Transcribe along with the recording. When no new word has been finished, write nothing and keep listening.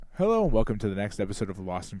Hello and welcome to the next episode of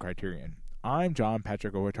Lost in Criterion. I'm John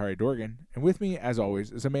Patrick Owatari Dorgan, and with me, as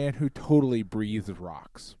always, is a man who totally breathes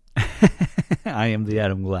rocks. I am the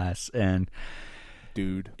Adam Glass, and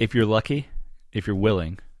Dude. if you're lucky, if you're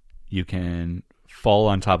willing, you can fall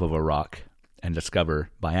on top of a rock and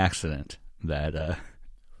discover by accident that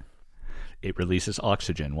it releases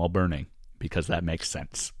oxygen while burning, because that makes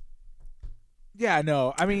sense. Yeah,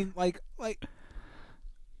 no, I mean, like,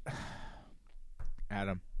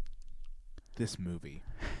 Adam, this movie.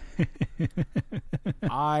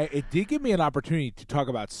 It did give me an opportunity to talk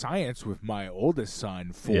about science with my oldest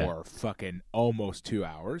son for fucking almost 2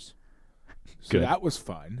 hours. So Good. that was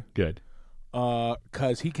fun. Good.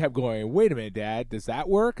 Because he kept going, wait a minute, Dad, does that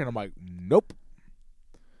work? And I'm like, nope.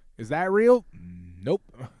 Is that real? Nope.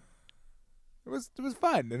 It was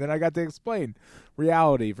fun. And then I got to explain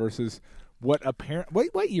reality versus what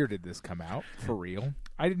what year did this come out for real?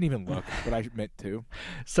 I didn't even look, but I meant to.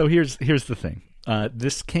 So here's the thing.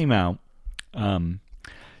 This came out in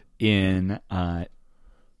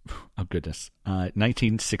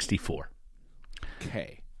 1964.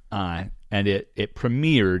 Okay. And it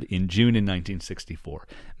premiered in June in 1964.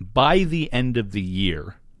 By the end of the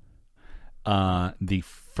year, the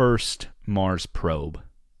first Mars probe,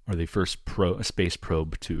 or the first space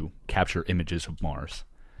probe to capture images of Mars,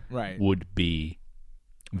 would be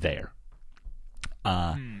there.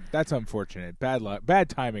 That's unfortunate. Bad luck. Bad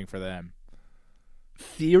timing for them.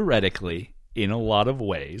 Theoretically, in a lot of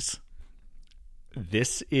ways,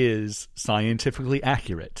 this is scientifically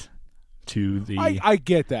accurate to the I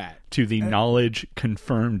get that. to the knowledge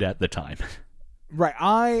confirmed at the time. Right.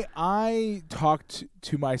 I talked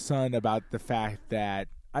to my son about the fact that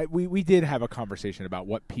we did have a conversation about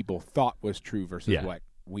what people thought was true versus what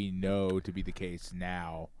we know to be the case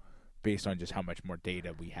now, based on just how much more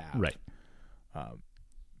data we have. Right.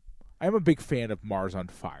 I'm a big fan of Mars on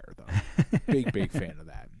Fire, though. big fan of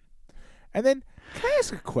that. And then, can I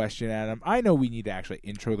ask a question, Adam? I know we need to actually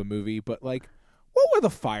intro the movie, but like, what were the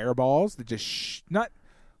fireballs that just not?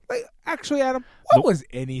 Like, actually, Adam, what was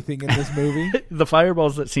anything in this movie? The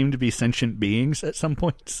fireballs that seem to be sentient beings at some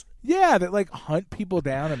points. Yeah, that like hunt people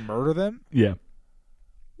down and murder them. Yeah.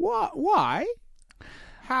 What? Why?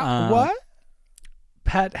 How? What?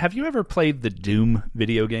 Pat, have you ever played the Doom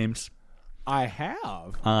video games? I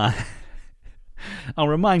have. I'll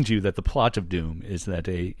remind you that the plot of Doom is that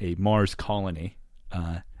a Mars colony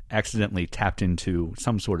accidentally tapped into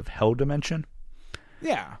some sort of hell dimension.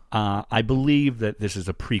 Yeah. I believe that this is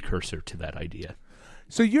a precursor to that idea.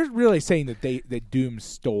 So you're really saying that Doom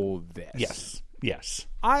stole this? Yes.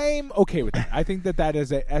 I'm okay with that. I think that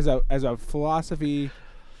is as a philosophy.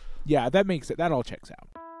 Yeah, that makes it. That all checks out.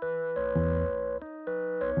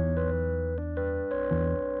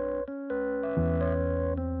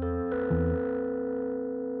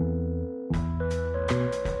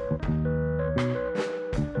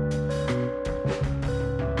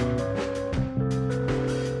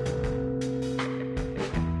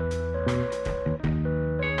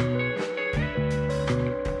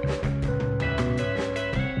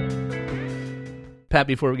 Pat,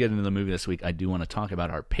 before we get into the movie this week, I do want to talk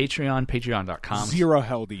about our Patreon, patreon.com. Zero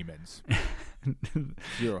hell demons.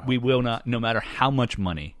 Zero hell. We will not, no matter how much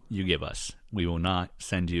money you give us, we will not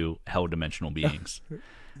send you hell dimensional beings.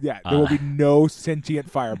 Yeah, there will be no sentient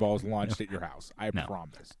fireballs launched at your house. I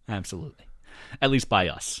promise. Absolutely. At least by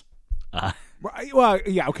us. Well,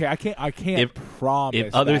 yeah, okay. I can't promise.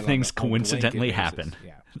 If other that things on a coincidentally blanket happen,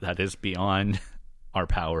 basis. that is beyond our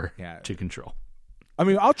power Yeah. to control. I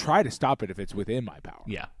mean, I'll try to stop it if it's within my power.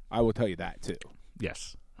 Yeah. I will tell you that too.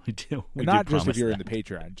 Yes, we do. We And not do just if promise you're that. in the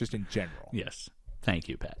Patreon, just in general. Yes. Thank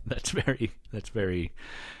you, Pat. That's very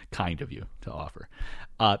kind of you to offer.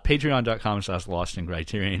 Patreon.com/Lost in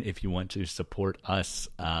Criterion if you want to support us.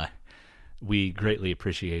 We greatly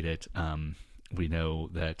appreciate it. We know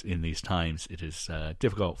that in these times it is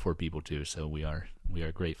difficult for people to, so we are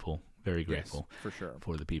grateful, very grateful, Yes, for sure,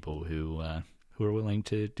 for the people who are willing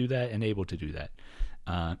to do that and able to do that.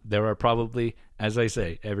 There are probably, as I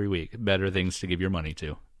say every week, better things to give your money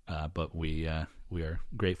to, but we are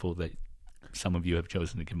grateful that some of you have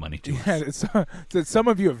chosen to give money to us. That some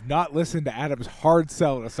of you have not listened to Adam's hard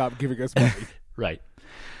sell to stop giving us money. Right.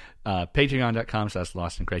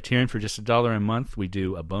 Patreon.com/Lost in Criterion. For just $1 a month, we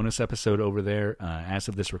do a bonus episode over there. As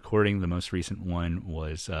of this recording, the most recent one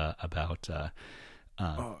was about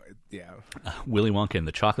Willy Wonka and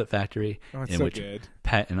the Chocolate Factory, it's in so which good.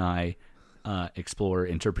 Pat and I explore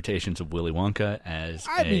interpretations of Willy Wonka as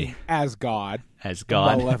as God, a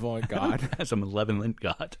malevolent God, as a malevolent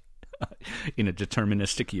God in a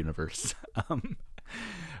deterministic universe.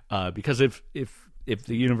 Because if if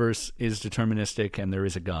the universe is deterministic and there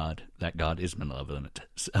is a God, that God is malevolent.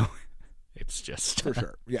 So it's just For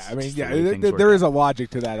sure. Yeah, I mean, just the yeah, way things work there is out. a logic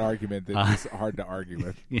to that argument that is hard to argue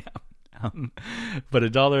with. Yeah. But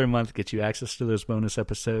 $1 a month gets you access to those bonus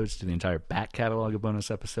episodes, to the entire back catalog of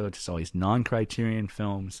bonus episodes. It's always non-Criterion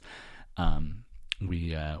films.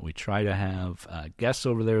 We try to have guests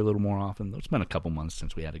over there a little more often. It's been a couple months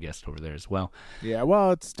since we had a guest over there as well. Yeah,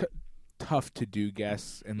 well, it's tough to do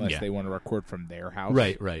guests unless Yeah. they want to record from their house.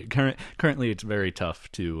 Right. Currently, it's very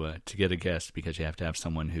tough to get a guest because you have to have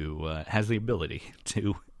someone who has the ability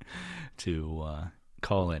to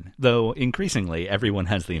call in. Though increasingly, everyone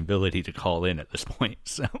has the ability to call in at this point.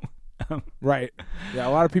 So, Right. Yeah, a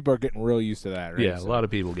lot of people are getting real used to that. Right? yeah, a lot of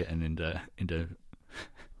people getting into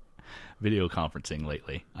video conferencing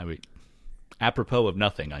lately. I mean, apropos of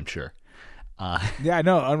nothing, I'm sure. Yeah,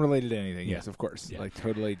 no, unrelated to anything. Yeah. Yes, of course. Yeah. Like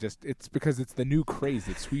totally. Just it's because it's the new craze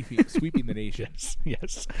that's sweeping the nation.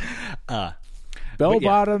 Yes. Bell But yeah.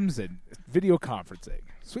 bottoms and video conferencing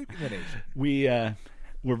sweeping the nation.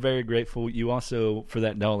 We're very grateful. You also, for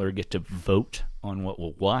that $1, get to vote on what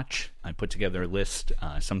we'll watch. I put together a list.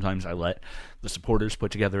 Sometimes I let the supporters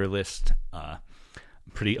put together a list. I'm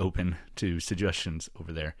pretty open to suggestions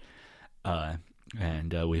over there.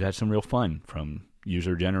 And we've had some real fun from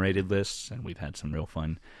user-generated lists, and we've had some real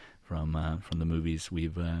fun from the movies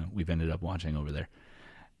we've ended up watching over there.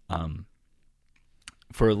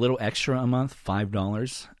 For a little extra a month,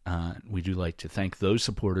 $5, we do like to thank those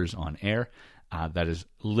supporters on air. That is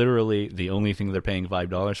literally the only thing they're paying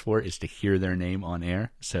 $5 for, is to hear their name on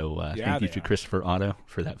air. So thank you to Christopher Otto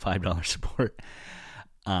for that $5 support.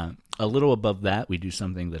 A little above that, we do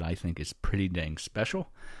something that I think is pretty dang special.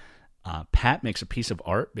 Pat makes a piece of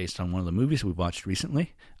art based on one of the movies we watched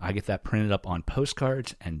recently. I get that printed up on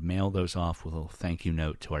postcards and mail those off with a little thank you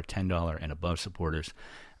note to our $10 and above supporters.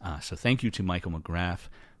 So thank you to Michael McGrath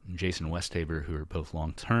and Jason Westhaver, who are both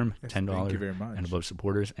long-term $10 thank you very much. and above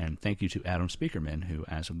supporters. And thank you to Adam Speakerman, who,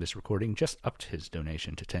 as of this recording, just upped his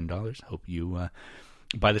donation to $10. Hope you,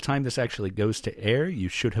 by the time this actually goes to air, you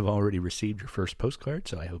should have already received your first postcard.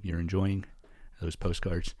 So I hope you're enjoying those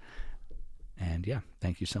postcards. And yeah,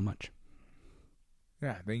 thank you so much.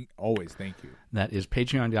 Yeah, always thank you. That is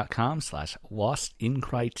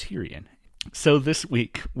patreon.com/lostincriterion. So this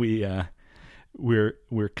week we're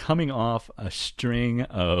coming off a string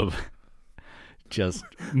of just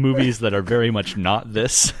movies that are very much not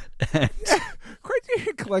this.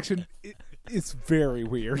 Criterion Collection is very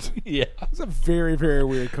weird. Yeah. It's a very, very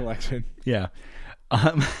weird collection. Yeah.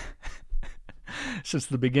 Since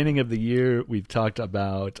the beginning of the year, we've talked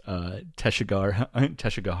about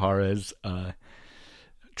Teshigahara's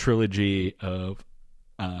trilogy of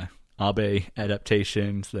Abe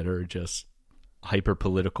adaptations that are just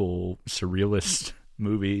hyper-political, surrealist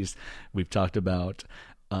movies. We've talked about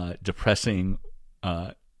depressing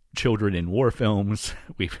children in war films.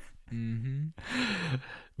 We've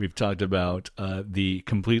talked about the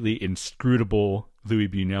completely inscrutable Louis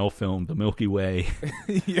Buñuel film, The Milky Way.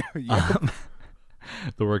 Yeah.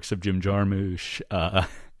 The works of Jim Jarmusch.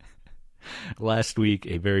 Last week,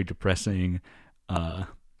 a very depressing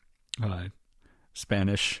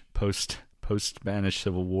Spanish post-Spanish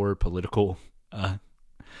Civil War political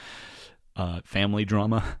family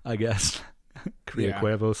drama, I guess. Cría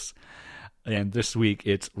Cuervos. And this week,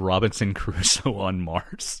 it's Robinson Crusoe on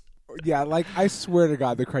Mars. Yeah, like, I swear to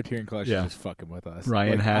God, the Criterion Collection Yeah. is fucking with us.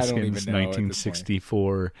 Ryan Like, I don't even Haskins, know at this point.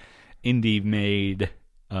 1964, indie-made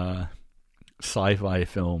sci-fi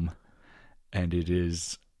film, and it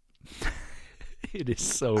is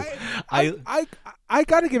so. I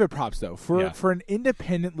got to give it props though for Yeah. an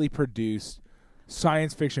independently produced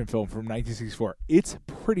science fiction film from 1964. It's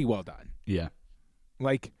pretty well done. Yeah.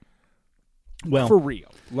 Like, Well, for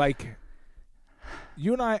real. Like,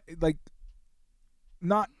 you and I, like,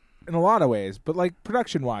 not in a lot of ways, but like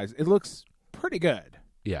production wise, it looks pretty good.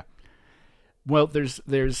 yeah. Well, there's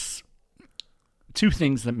two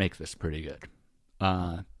things that make this pretty good.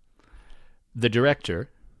 The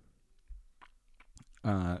director,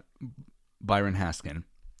 Byron Haskin,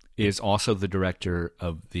 is also the director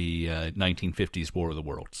of the 1950s War of the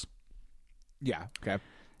Worlds. Yeah. Okay.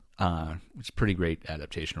 It's a pretty great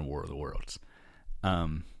adaptation of War of the Worlds.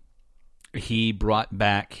 He brought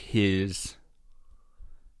back his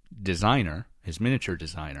designer, his miniature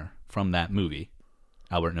designer from that movie,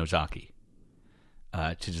 Albert Nozaki,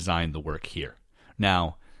 to design the work here.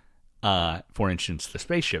 Now, for instance, the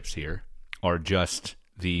spaceships here are just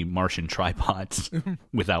the Martian tripods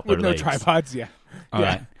without their With no legs. tripods. Yeah. All yeah.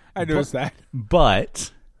 right. I noticed that.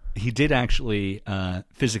 But he did actually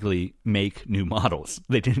physically make new models.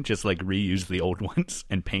 They didn't just like reuse the old ones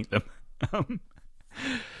and paint them.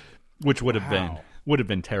 which would Wow. have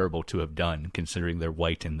been terrible to have done, considering they're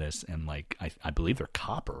white in this, and like I believe they're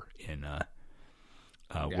copper in Yeah,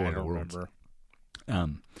 War I of the don't Worlds.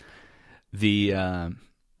 remember.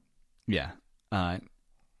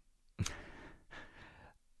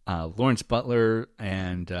 Lawrence Butler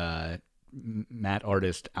and matte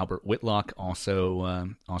artist Albert Whitlock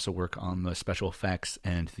also work on the special effects,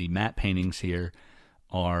 and the matte paintings here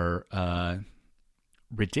are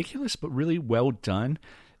ridiculous but really well done.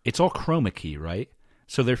 It's all chroma key, right?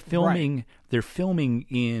 So they're filming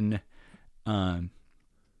in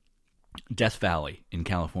Death Valley in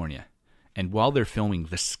California, and while they're filming,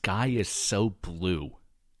 the sky is so blue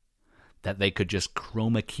that they could just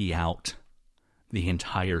chroma key out the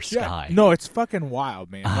entire sky. Yeah. No, it's fucking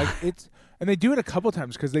wild, man. Like and they do it a couple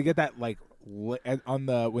times because they get that like on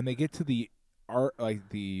the when they get to the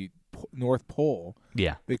North Pole,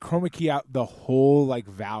 Yeah, they chroma key out the whole like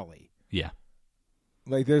valley. yeah.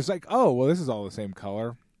 Like there's like, oh well, this is all the same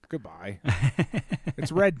color. Goodbye.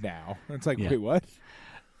 It's red now. It's like, Yeah. wait, what?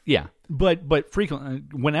 Yeah, but frequently,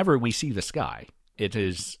 whenever we see the sky, it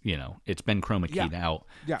is, it's been chroma keyed out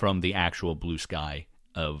Yeah. from the actual blue sky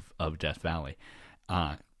of Death Valley,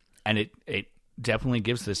 and it definitely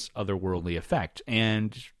gives this otherworldly effect,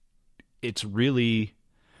 and it's really,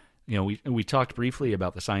 we talked briefly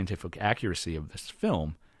about the scientific accuracy of this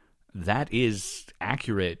film. That is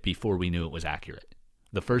accurate before we knew it was accurate.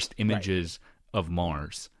 The first images of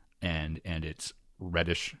Mars and its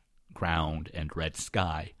reddish ground and red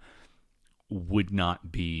sky would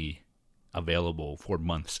not be available for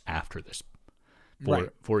months after this.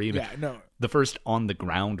 For even the first on the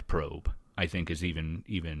ground probe, I think, is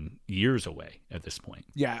even years away at this point.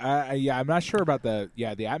 Yeah, I'm not sure about the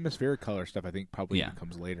atmospheric color stuff. I think probably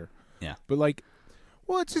comes later. Yeah, but like,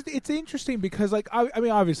 well, it's interesting because like I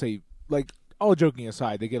mean obviously like all joking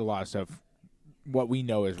aside, they get a lot of stuff what we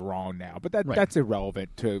know is wrong now, but that's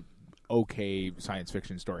irrelevant to okay science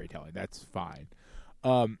fiction storytelling. That's fine.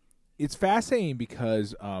 It's fascinating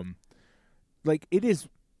because like it is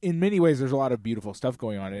in many ways. There's a lot of beautiful stuff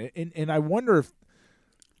going on, and I wonder if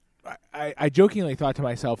I jokingly thought to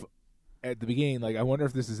myself at the beginning, like, I wonder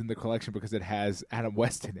if this is in the collection because it has Adam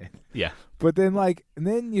West in it. Yeah. But then, like, and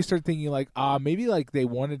then you start thinking, like, maybe, like, they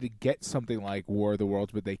wanted to get something like War of the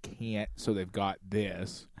Worlds, but they can't, so they've got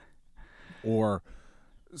this. Or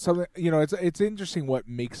something, it's interesting what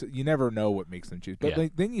makes it, you never know what makes them choose. But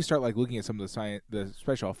then you start, like, looking at some of the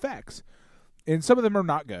special effects, and some of them are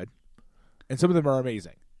not good, and some of them are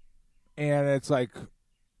amazing. And it's like,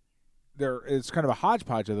 it's kind of a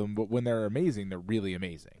hodgepodge of them, but when they're amazing, they're really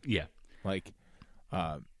amazing. Yeah. Like,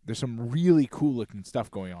 there's some really cool looking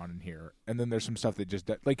stuff going on in here, and then there's some stuff that just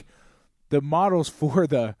like the models for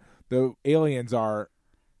the aliens are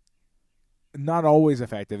not always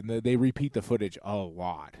effective, and they repeat the footage a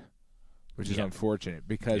lot, which is unfortunate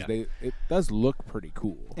because it does look pretty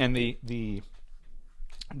cool. And the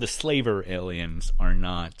slaver aliens are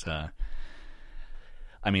not.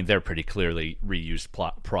 I mean, they're pretty clearly reused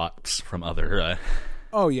props from other.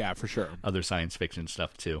 Oh yeah, for sure. Other science fiction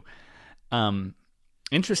stuff too.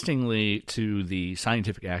 Interestingly, to the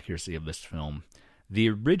scientific accuracy of this film, the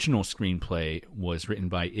original screenplay was written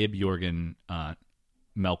by Ib Jorgen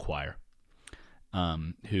Melchior,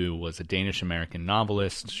 who was a Danish-American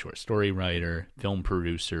novelist, short story writer, film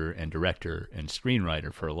producer, and director and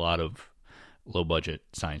screenwriter for a lot of low-budget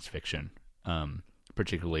science fiction,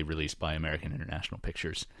 particularly released by American International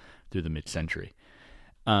Pictures through the mid-century.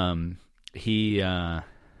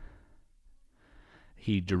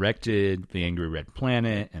 He directed The Angry Red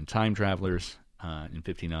Planet and Time Travelers in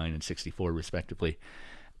 59 and 64, respectively.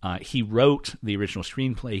 He wrote the original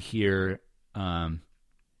screenplay here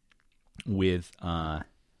with the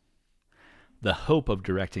hope of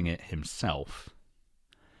directing it himself,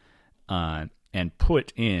 and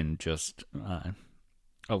put in just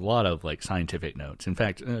a lot of like scientific notes. In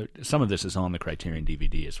fact, some of this is on the Criterion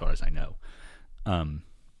DVD, as far as I know,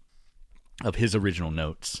 of his original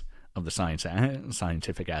notes of the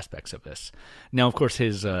scientific aspects of this. Now, of course,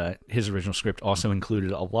 his original script also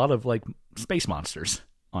included a lot of like space monsters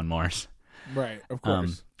on Mars, right? Of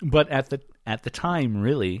course, but at the time,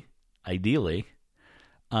 really, ideally,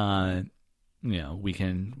 we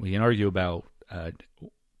can argue about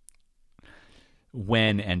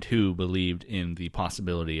when and who believed in the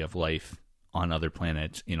possibility of life on other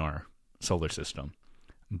planets in our solar system,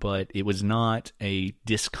 but it was not a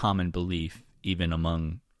discommon belief even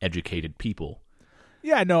among educated people.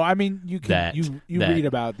 Yeah, no, I mean you can you read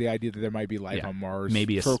about the idea that there might be life on Mars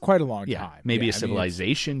for quite a long time. Maybe a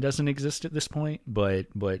civilization doesn't exist at this point, but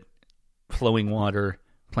flowing water,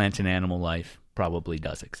 plant and animal life probably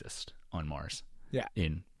does exist on Mars. Yeah.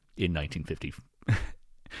 in 1950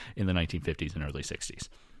 in the 1950s and early 60s.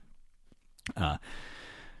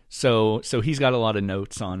 So he's got a lot of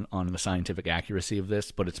notes on the scientific accuracy of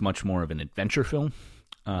this, but it's much more of an adventure film,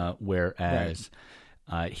 whereas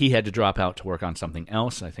he had to drop out to work on something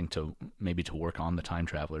else, I think to work on the Time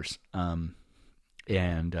Travelers, and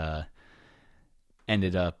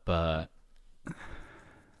ended up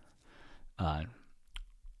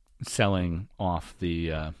selling off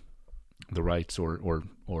the rights, or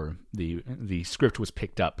the script was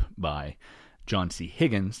picked up by John C.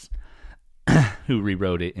 Higgins, who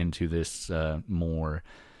rewrote it into this more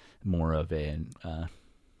of an.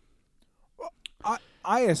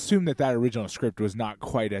 I assume that original script was not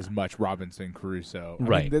quite as much Robinson Crusoe.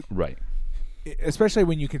 Right. Especially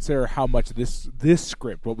when you consider how much this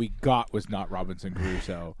script, what we got, was not Robinson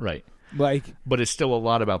Crusoe. Right. Like, but it's still a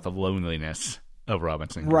lot about the loneliness of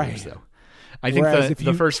Robinson Crusoe. Right. I think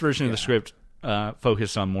the first version of the script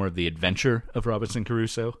focused on more of the adventure of Robinson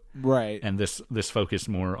Crusoe. Right. And this focused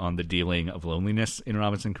more on the dealing of loneliness in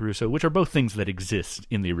Robinson Crusoe, which are both things that exist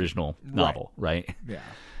in the original novel, right? Yeah.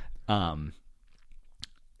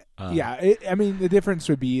 Yeah, the difference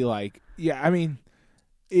would be like, and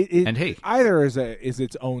hey, either is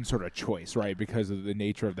its own sort of choice, right? Because of the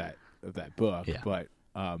nature of that book. Yeah. But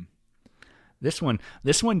this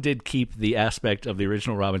one did keep the aspect of the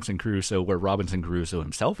original Robinson Crusoe where Robinson Crusoe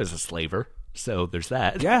himself is a slaver. So there's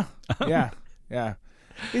that. Yeah.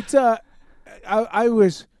 It's I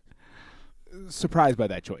was surprised by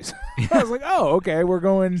that choice. I was like, oh, okay, we're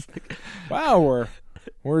going. Wow,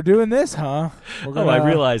 we're doing this, huh? I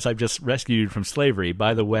realize I've just rescued you from slavery.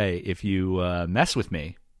 By the way, if you mess with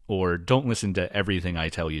me or don't listen to everything I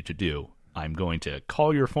tell you to do, I'm going to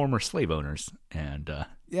call your former slave owners. And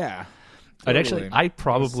yeah, but actually, I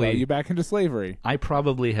probably sell you back into slavery. I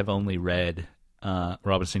probably have only read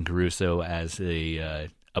Robinson Crusoe as a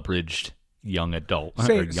abridged young adult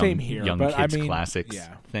same here, young but kids classics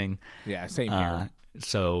thing. Yeah, same here.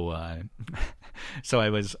 So I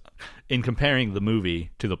was, in comparing the movie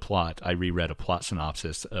to the plot, I reread a plot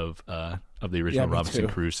synopsis of the original Robinson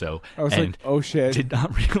Crusoe. I was and like, oh shit! Did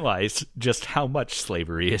not realize just how much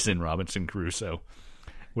slavery is in Robinson Crusoe.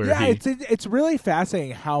 It's really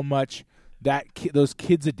fascinating how much those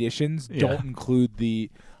kids editions don't include the.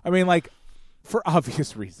 I mean, like, for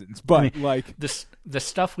obvious reasons, but like the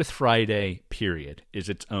stuff with Friday period is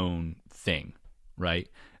its own thing, right?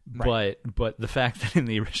 But the fact that in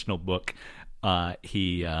the original book,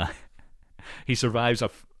 he survives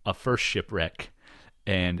a first shipwreck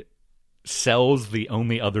and sells the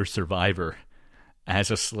only other survivor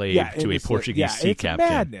as a slave to a Portuguese sea captain. It's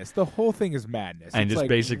madness. The whole thing is madness. And it's is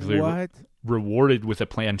basically rewarded with a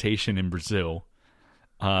plantation in Brazil,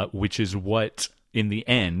 which is what, in the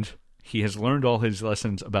end, he has learned all his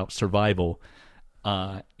lessons about survival,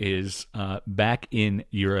 is back in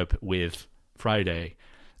Europe with Friday,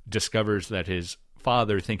 discovers that his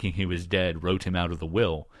father, thinking he was dead, wrote him out of the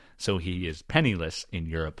will, so he is penniless in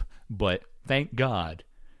Europe. But thank God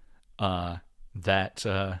that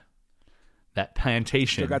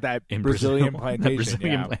plantation, still got that in Brazilian Brazil, plantation, that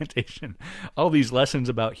Brazilian plantation. All these lessons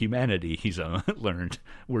about humanity he's learned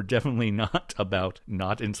were definitely not about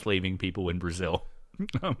not enslaving people in Brazil,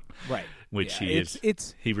 right? Which he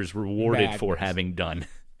was rewarded madness for having done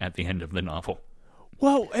at the end of the novel.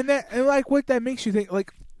 Well, and what that makes you think,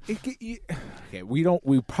 like, okay,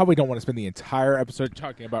 we probably don't want to spend the entire episode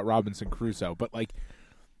talking about Robinson Crusoe, but like,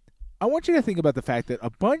 I want you to think about the fact that a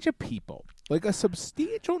bunch of people, like a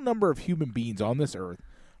substantial number of human beings on this earth,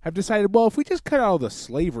 have decided, well, if we just cut out all the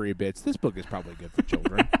slavery bits, this book is probably good for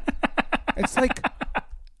children. It's like,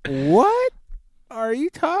 what are you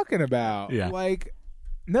talking about? Yeah. Like,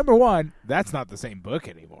 number one, that's not the same book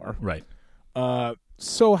anymore. Right.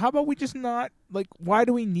 So how about we just not, like, why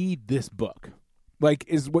do we need this book? Like,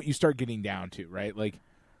 is what you start getting down to, right? Like,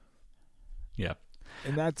 yeah.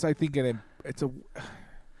 And that's, I think,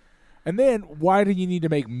 and then why do you need to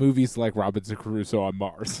make movies like Robinson Crusoe on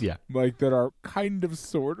Mars? Yeah. Like, that are kind of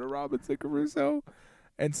sort of Robinson Crusoe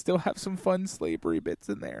and still have some fun slavery bits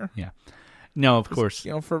in there. Yeah. No, of course.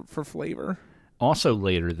 You know, for flavor. Also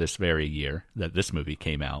later this very year that this movie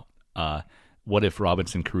came out, What If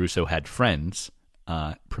Robinson Crusoe Had Friends,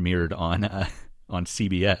 premiered on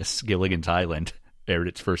CBS. Gilligan's Island aired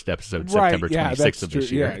its first episode September 26th of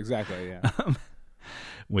this year. Yeah, exactly. Yeah.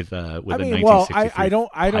 with a I mean, 1963 I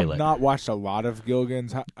don't pilot. not watched a lot of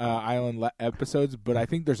Gilligan's Island episodes, but I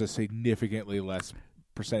think there's a significantly less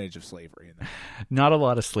percentage of slavery in there. Not a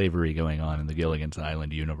lot of slavery going on in the Gilligan's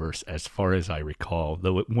Island universe, as far as I recall.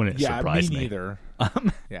 Though it wouldn't surprise me. Yeah, me neither.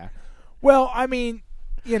 Yeah. Well, I mean,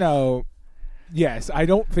 you know, yes, I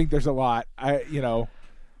don't think there's a lot.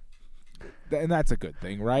 And that's a good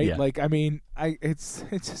thing, right? Yeah. Like, I mean, it's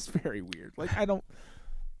just very weird. Like, I don't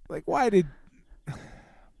like why did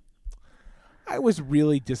I was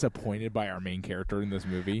really disappointed by our main character in this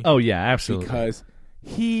movie. Oh yeah, absolutely. Because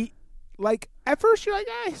he, like, at first you're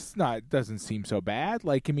like, doesn't seem so bad.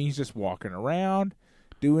 Like, I mean, he's just walking around,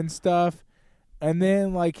 doing stuff, and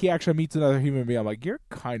then like he actually meets another human being. I'm like, you're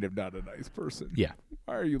kind of not a nice person. Yeah.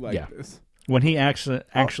 Why are you like this? When he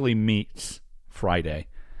actually meets Friday,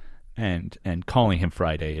 and calling him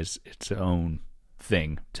Friday is its own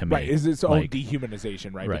thing to me. Right, is its own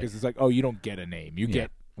dehumanization, right? Because it's like, oh, you don't get a name. You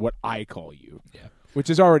get what I call you. Yeah. Which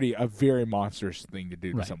is already a very monstrous thing to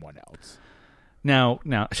do to someone else. Now,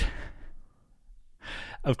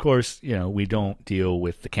 of course, we don't deal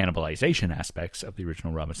with the cannibalization aspects of the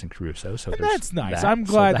original Robinson Crusoe, so that's nice. That. I'm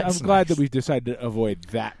glad. So I'm glad that we've decided to avoid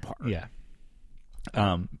that part. Yeah.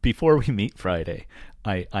 Before we meet Friday,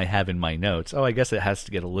 I have in my notes. Oh, I guess it has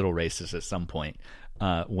to get a little racist at some point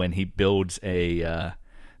when he builds a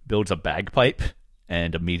bagpipe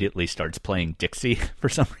and immediately starts playing Dixie for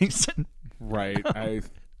some reason. Right. What are you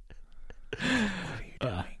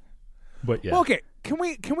doing? But yeah. Well, okay. Can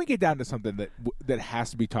we get down to something that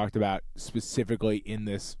has to be talked about specifically in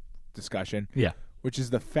this discussion? Yeah. Which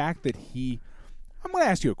is the fact that I'm going to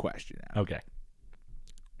ask you a question now. Okay.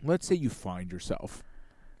 Let's say you find yourself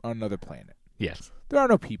on another planet. Yes. There are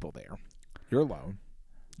no people there. You're alone.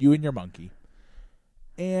 You and your monkey.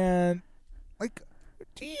 And, like,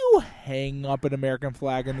 do you hang up an American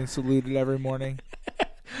flag and then salute it every morning?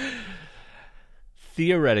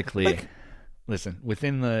 Theoretically, listen,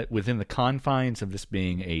 within the confines of this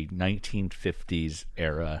being a 1950s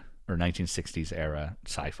era or 1960s era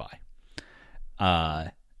sci-fi,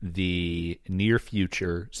 the near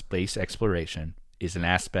future space exploration is an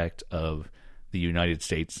aspect of the United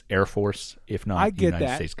States Air Force, if not the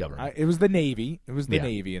United States government. It was the Navy. It was the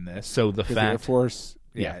Navy in this. So the fact the Air Force,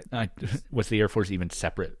 was the Air Force even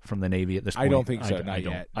separate from the Navy at this point? I don't think so. Not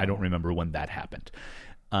yet. I don't remember when that happened.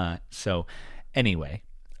 So anyway,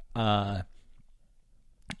 what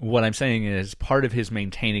I'm saying is part of his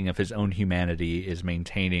maintaining of his own humanity is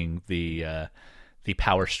maintaining the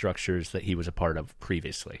power structures that he was a part of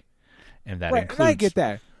previously, and that includes. And I get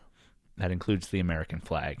that. That includes the American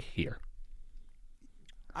flag here.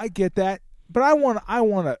 I get that, but I want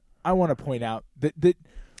to point out that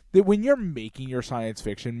when you're making your science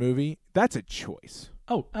fiction movie, that's a choice.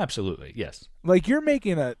 Oh, absolutely, yes. Like, you're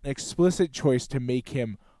making an explicit choice to make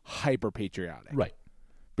him hyper patriotic, right?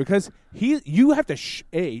 Because you have to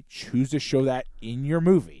choose to show that in your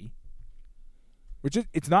movie, which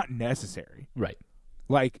it's not necessary, right?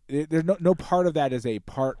 Like, there's no part of that is a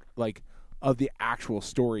part like of the actual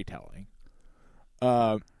storytelling.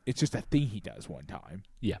 It's just a thing he does one time.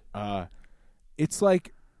 Yeah. It's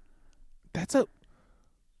like it's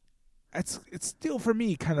still for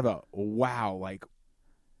me kind of a wow, like,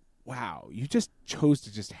 wow, you just chose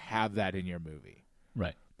to just have that in your movie.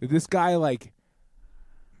 Right. Did this guy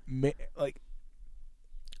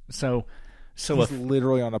so he's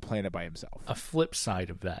literally on a planet by himself. A flip side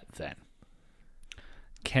of that, then,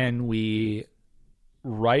 can we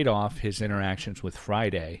write off his interactions with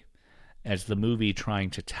Friday as the movie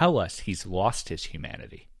trying to tell us he's lost his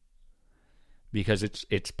humanity? Because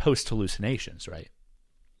it's post hallucinations, right?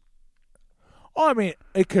 Oh, I mean,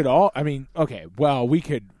 it could all. I mean, okay. Well, we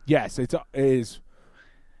could. Yes, it is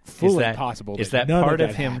fully possible. Is that part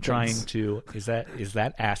of him happens. trying to? Is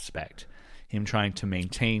that aspect him trying to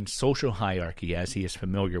maintain social hierarchy as he is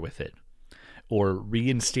familiar with it, or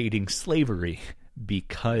reinstating slavery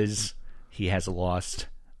because he has lost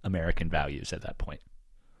American values at that point?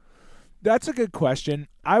 That's a good question.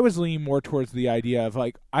 I was leaning more towards the idea of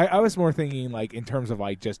like I was more thinking like in terms of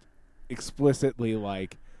like just explicitly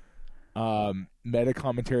like meta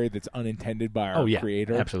commentary that's unintended by our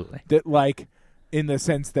creator. Absolutely. That like in the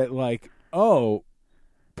sense that like all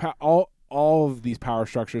of these power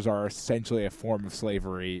structures are essentially a form of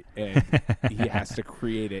slavery, and he has to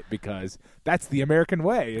create it because that's the American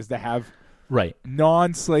way, is to have right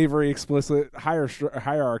non-slavery explicit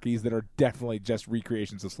hierarchies that are definitely just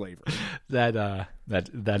recreations of slavery. That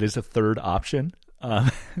is a third option.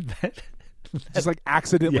 Just like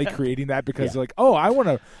accidentally creating that because like, oh, I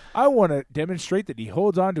want to demonstrate that he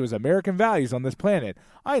holds on to his American values on this planet.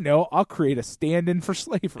 I know, I'll create a stand-in for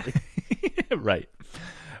slavery. Right.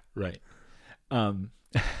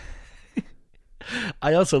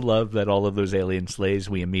 I also love that all of those alien slaves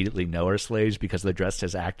we immediately know are slaves because they're dressed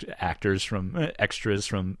as actors from extras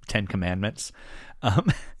from Ten Commandments.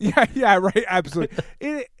 Yeah, right, absolutely.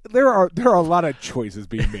 There are a lot of choices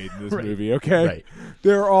being made in this movie. Okay, right.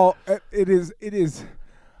 They're all. It is.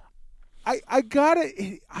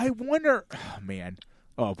 I wonder. Oh, man.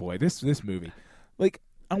 Oh boy. This movie. Like,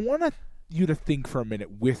 I want you to think for a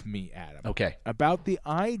minute with me, Adam. Okay. About the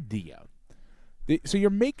idea. So you're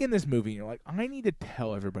making this movie, and you're like, I need to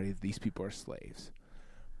tell everybody that these people are slaves.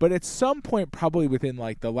 But at some point, probably within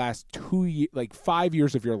like the last 5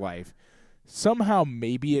 years of your life, somehow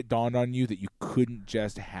maybe it dawned on you that you couldn't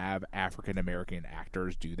just have African American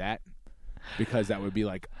actors do that because that would be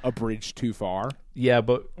like a bridge too far. Yeah,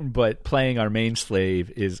 but playing our main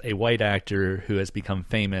slave is a white actor who has become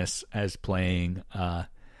famous as playing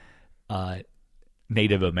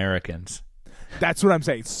Native Americans. That's what I'm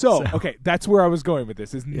saying. So, okay, that's where I was going with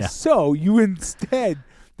this. So you instead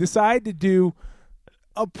decide to do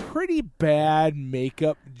a pretty bad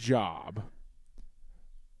makeup job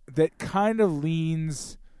that kind of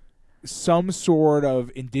leans some sort of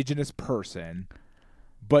indigenous person,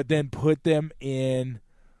 but then put them in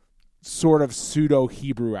sort of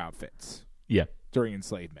pseudo-Hebrew outfits. Yeah. During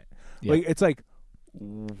enslavement. Yeah. Like, it's like,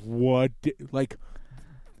 what? Like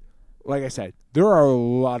I said, there are a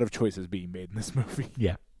lot of choices being made in this movie.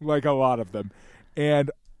 Yeah. Like, a lot of them. And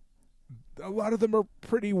a lot of them are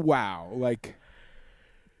pretty wow. Like,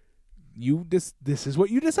 this is what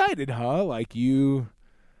you decided, huh? Like,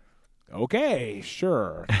 okay,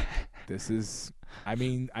 sure. This is, I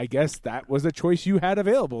mean, I guess that was a choice you had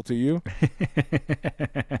available to you.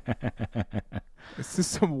 It's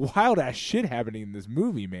just some wild-ass shit happening in this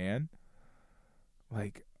movie, man.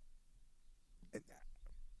 Like,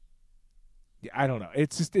 I don't know.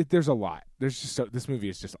 It's just there's a lot. There's just this movie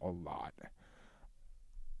is just a lot.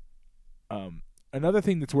 Another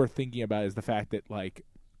thing that's worth thinking about is the fact that, like,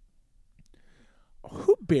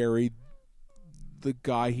 who buried the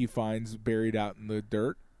guy he finds buried out in the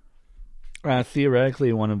dirt?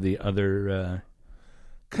 Theoretically, one of the other.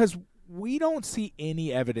 Because we don't see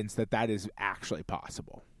any evidence that is actually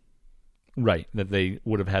possible. Right, that they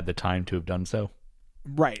would have had the time to have done so.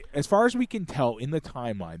 Right. As far as we can tell in the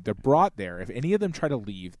timeline, they're brought there. If any of them try to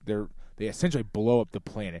leave, they essentially blow up the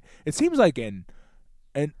planet. It seems like an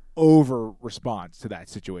over response to that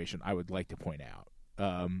situation, I would like to point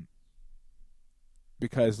out.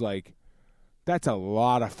 Because, like, that's a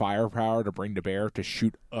lot of firepower to bring to bear to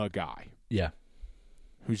shoot a guy. Yeah.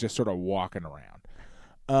 Who's just sort of walking around.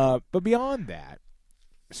 But beyond that,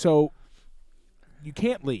 so you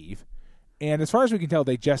can't leave. And as far as we can tell,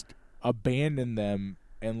 they just abandon them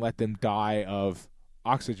and let them die of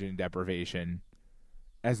oxygen deprivation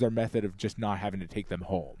as their method of just not having to take them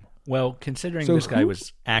home. Well, considering this guy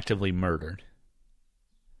was actively murdered,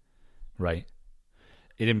 right?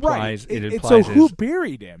 It implies so who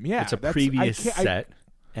buried him? Yeah, it's a previous set,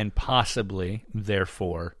 and possibly,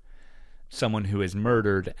 therefore, someone who is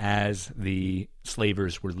murdered as the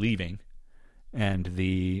slavers were leaving, and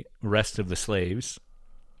the rest of the slaves,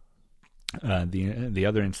 the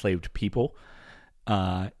other enslaved people,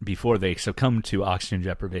 before they succumbed to oxygen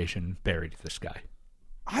deprivation, buried this guy.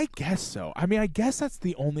 I guess so. I mean, I guess that's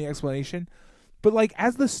the only explanation. But, like,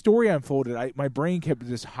 as the story unfolded, my brain kept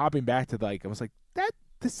just hopping back to, like, I was like,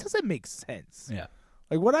 this doesn't make sense. Yeah.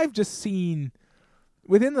 Like, what I've just seen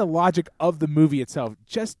within the logic of the movie itself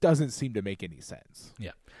just doesn't seem to make any sense.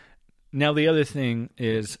 Yeah. Now, the other thing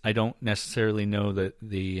is I don't necessarily know that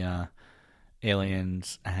the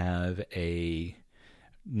aliens have a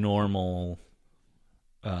normal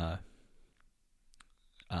ebb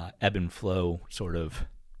and flow sort of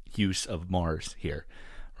use of Mars here,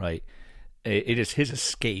 right? It is his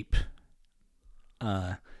escape.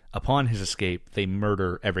 Upon his escape, they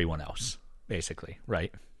murder everyone else, basically,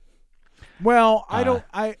 right? Well,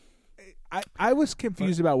 I was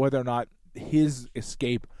confused about whether or not his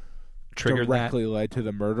escape directly led to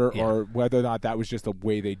the murder, or whether or not that was just the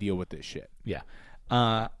way they deal with this shit. Yeah,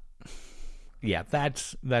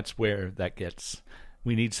 that's where that gets.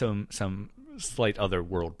 We need some slight other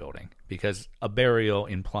world building, because a burial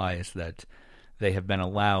implies that they have been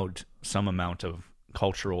allowed some amount of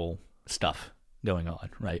cultural stuff going on,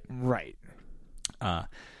 right? Right.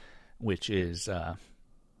 Which is,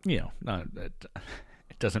 it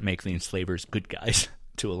doesn't make the enslavers good guys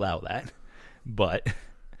to allow that, but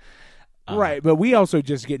right. But we also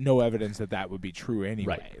just get no evidence that would be true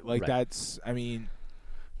anyway. Right, like right. That's, I mean,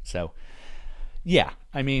 so yeah,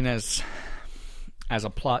 I mean, as a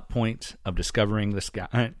plot point of discovering this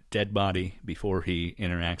guy dead body before he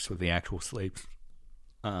interacts with the actual slaves,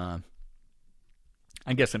 I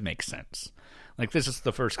guess it makes sense. Like, this is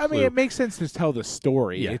the first clue. I mean, it makes sense to tell the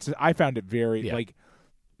story. Yeah. I found it very Yeah. like.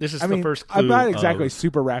 This is I the mean, first clue. I'm not exactly of,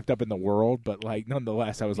 super wrapped up in the world, but like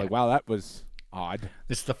nonetheless, I was like, wow, that was odd.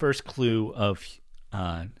 This is the first clue of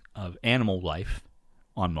animal life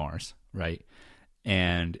on Mars, right?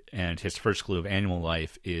 And his first clue of animal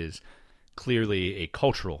life is clearly a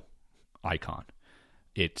cultural icon.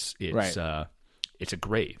 It's Right. it's a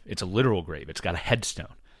grave. It's a literal grave. It's got a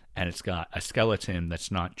headstone, and it's got a skeleton that's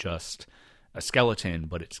not just a skeleton,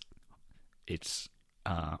 but it's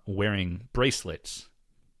wearing bracelets,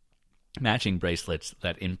 matching bracelets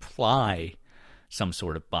that imply some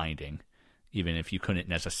sort of binding, even if you couldn't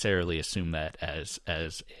necessarily assume that as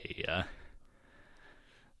a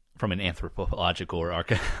from an anthropological or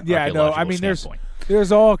archaeological I mean, standpoint.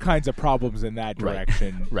 there's all kinds of problems in that Right.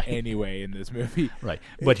 direction Right. anyway in this movie. Right.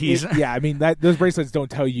 But he's I mean those bracelets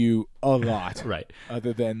don't tell you a lot, right.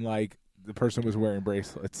 other than like the person was wearing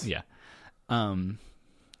bracelets. Yeah.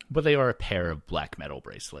 But they are a pair of black metal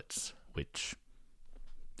bracelets, which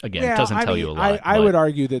again doesn't tell you a lot. I but- would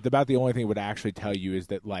argue that about the only thing it would actually tell you is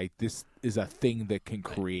that like this is a thing that can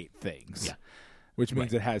create things. Yeah. Which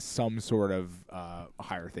means it has some sort of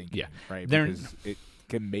higher thinking, Yeah. right? They're- Because it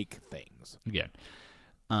can make things. Again,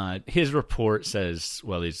 his report says,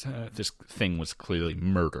 well, this thing was clearly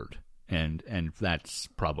murdered, and that's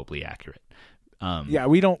probably accurate. Yeah,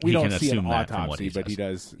 we don't he can see an assume that from what autopsy, he but he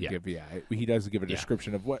says. does give a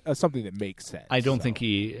description of what something that makes sense. I don't so. think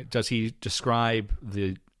he describe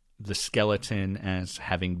the skeleton as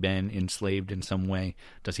having been enslaved in some way.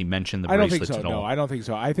 Does he mention the I don't bracelets think so. at No, all? I don't think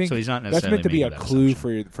so. I think So he's not that's necessarily meant to be a making that clue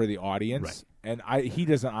assumption. for the audience, and he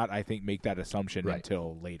does not. I think make that assumption Right.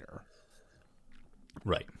 until later,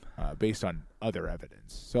 Right. based on other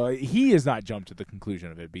evidence. So he has not jumped to the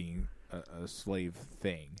conclusion of it being a slave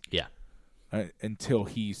thing. Yeah. Until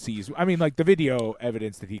he sees, I mean, like the video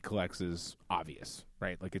evidence that he collects is obvious,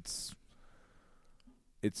 right? Like it's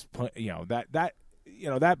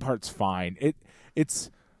that part's fine.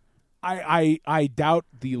 I doubt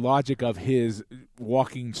the logic of his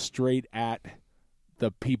walking straight at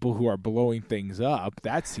the people who are blowing things up.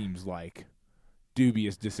 That seems like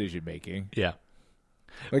dubious decision making. Yeah.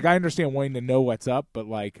 Like I understand wanting to know what's up, but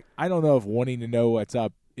like I don't know if wanting to know what's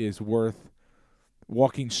up is worth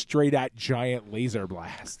walking straight at giant laser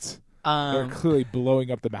blasts. They're clearly blowing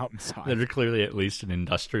up the mountainside. They're clearly at least an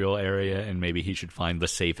industrial area, and maybe he should find the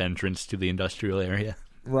safe entrance to the industrial area.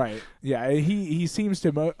 Right. Yeah, he seems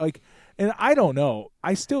to and I don't know.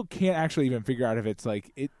 I still can't actually even figure out if it's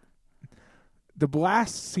like it. The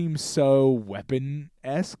blast seems so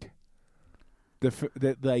weapon-esque.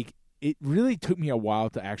 That like it really took me a while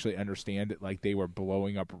to actually understand that like they were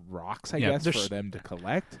blowing up rocks, I guess, for them to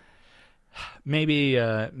collect.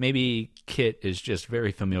 Maybe Kit is just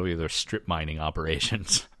very familiar with strip mining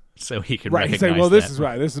operations, so he can Right. recognize He's like, well,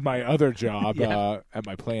 that. this is my other job Yeah. at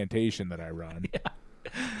my plantation that I run.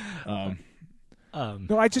 Yeah.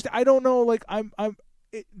 No, I don't know. Like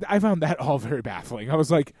I found that all very baffling. I was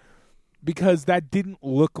like, because that didn't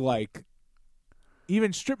look like,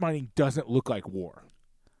 even strip mining doesn't look like war.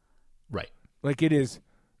 Right. Like it is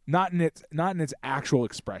not in its actual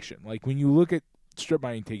expression. Like when you look at strip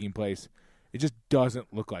mining taking place, it just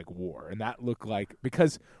doesn't look like war, and that looked like,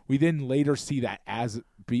 because we then later see that as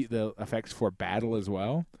the effects for battle as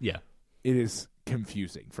well. Yeah. It is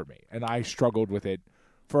confusing for me, and I struggled with it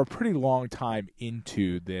for a pretty long time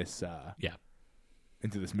into this.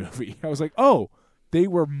 Into this movie, I was like, "Oh, they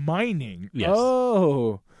were mining. Yes.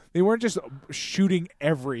 Oh, they weren't just shooting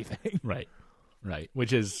everything." Right. Right.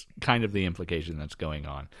 Which is kind of the implication that's going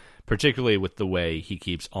on, particularly with the way he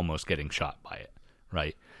keeps almost getting shot by it.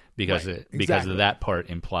 Right. Because Right. because Exactly. of that part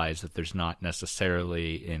implies that there's not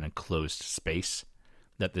necessarily in a closed space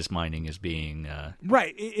that this mining is being.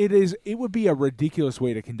 Right. It is. It would be a ridiculous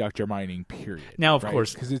way to conduct your mining. Period. Now, of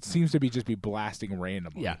course, because it seems to be just be blasting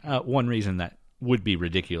randomly. Yeah. One reason that would be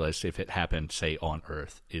ridiculous if it happened, say, on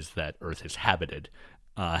Earth, is that Earth is habited.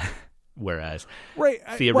 Whereas, Right.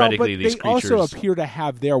 theoretically, but these they also creatures- appear to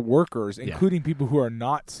have their workers, including people who are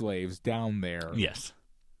not slaves, down there yes,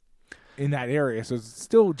 in that area. So it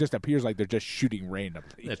still just appears like they're just shooting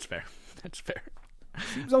randomly. that's fair. That's fair.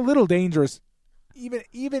 Seems a little dangerous, even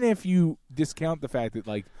if you discount the fact that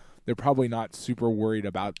like they're probably not super worried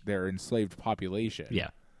about their enslaved population. Yeah.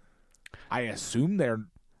 I assume they're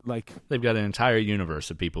like. They've got an entire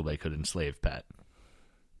universe of people they could enslave, Pat.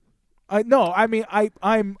 No, I mean,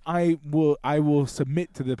 I will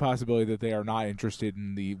submit to the possibility that they are not interested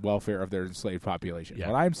in the welfare of their enslaved population. Yeah.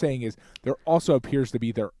 What I'm saying is there also appears to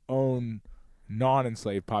be their own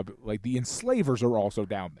non-enslaved like the enslavers are also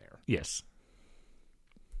down there. Yes.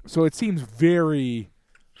 So it seems very,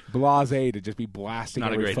 blasé to just be blasting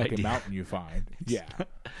Not a every great fucking idea. mountain you find. Yeah.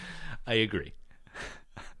 I agree.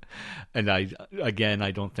 And I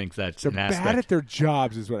don't think that's They're an bad aspect. at their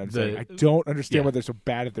jobs is what I'm saying. I The- don't understand yeah. why they're so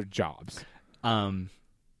bad at their jobs.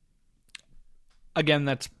 Again,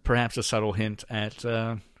 that's perhaps a subtle hint at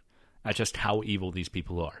just how evil these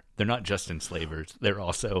people are. They're not just enslavers; they're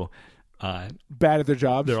also Bad at their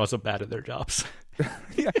jobs? bad at their jobs.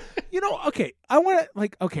 Yeah. Okay. I want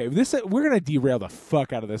to this we're going to derail the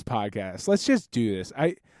fuck out of this podcast. Let's just do this.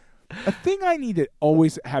 A thing I need to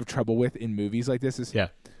always have trouble with in movies like this is Yeah,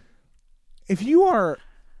 if you are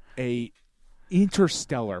a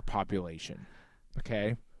interstellar population, okay?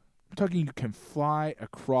 I'm talking you can fly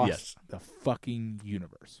across Yes. the fucking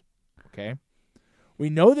universe, okay? We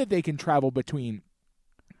know that they can travel between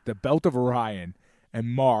the belt of Orion and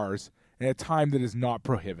Mars in a time that is not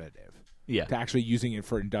prohibitive yeah, to actually using it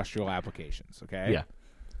for industrial applications, okay? yeah.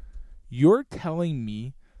 You're telling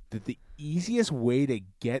me that the easiest way to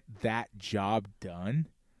get that job done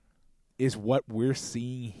is what we're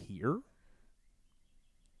seeing here?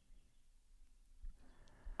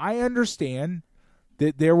 I understand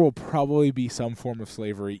that there will probably be some form of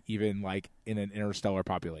slavery even like in an interstellar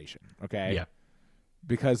population, okay? Yeah.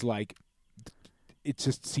 Because it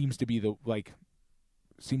just seems to be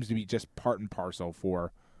just part and parcel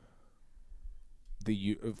for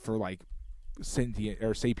sentient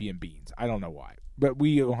or sapient beings. I don't know why, but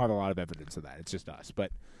we don't have a lot of evidence of that. It's just us.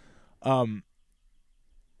 But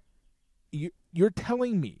you're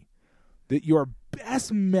telling me that your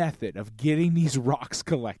best method of getting these rocks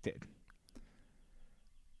collected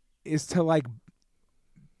is to like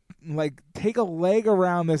take a leg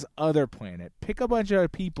around this other planet, pick a bunch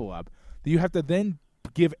of people up that you have to then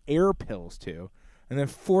give air pills to, and then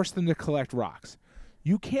force them to collect rocks.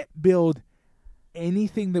 You can't build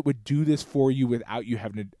anything that would do this for you without you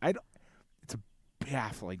having to. It's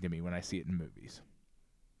baffling to me when I see it in movies.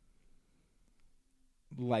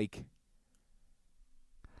 Like,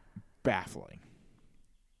 baffling.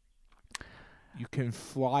 You can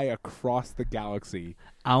fly across the galaxy.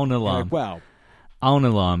 Aunalam. Well,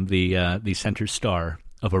 Aunalam, the center star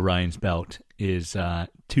of Orion's belt, is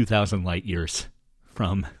 2,000 light years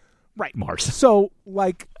from right. Mars. So,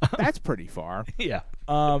 that's pretty far. Yeah.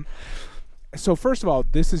 So, first of all,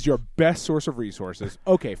 this is your best source of resources.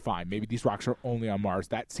 Okay, fine. Maybe these rocks are only on Mars.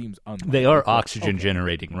 That seems unlikely. They are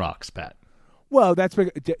oxygen-generating rocks, Pat. Well, they're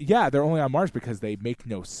only on Mars because they make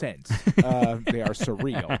no sense. They are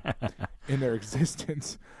surreal in their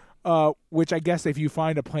existence. Which I guess if you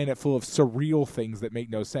find a planet full of surreal things that make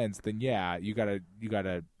no sense, then yeah, you gotta,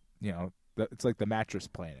 it's like the mattress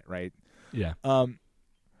planet, right? Yeah.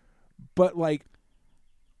 But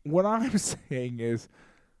what I'm saying is,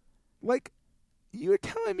 you're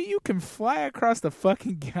telling me you can fly across the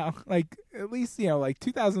fucking galaxy, at least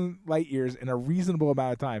 2,000 light years in a reasonable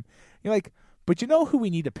amount of time. You're like, but you know who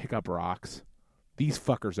we need to pick up rocks? These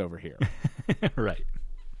fuckers over here. Right.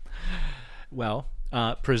 Well,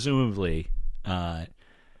 presumably,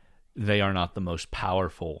 they are not the most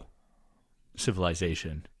powerful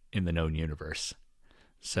civilization in the known universe,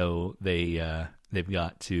 so they've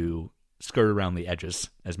got to skirt around the edges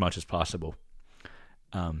as much as possible.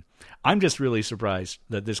 I'm just really surprised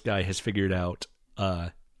that this guy has figured out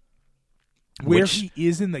where he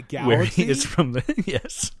is in the galaxy. Where he is from the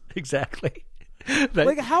yes, exactly.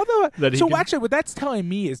 Actually, what that's telling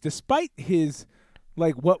me is, despite his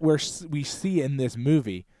what we see in this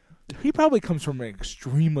movie, he probably comes from an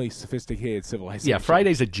extremely sophisticated civilization. Yeah,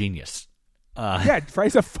 Friday's a genius. Yeah,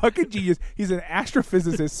 Friday's a fucking genius. He's an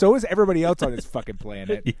astrophysicist. So is everybody else on this fucking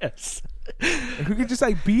planet. Yes, and who could just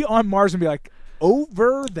be on Mars and be like,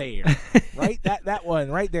 over there, right? that one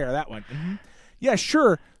right there, that one. Mm-hmm. Yeah,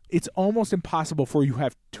 sure. It's almost impossible for you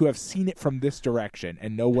to have seen it from this direction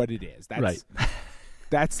and know what it is. That's, right.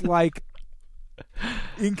 That's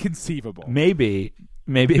inconceivable. Maybe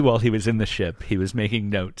while he was in the ship, he was making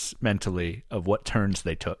notes mentally of what turns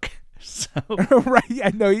they took. So right?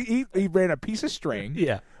 Yeah, no. He ran a piece of string.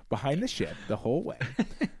 Yeah. Behind the ship the whole way,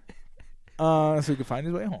 so he could find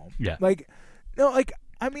his way home. Yeah.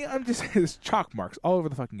 I'm just saying, there's chalk marks all over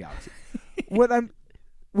the fucking galaxy. What I'm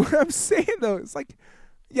saying though, it's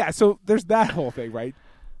so there's that whole thing, right?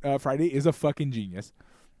 Friday is a fucking genius.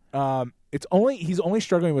 He's only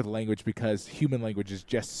struggling with language because human language is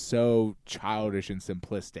just so childish and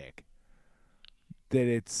simplistic that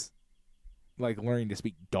it's like learning to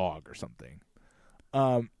speak dog or something.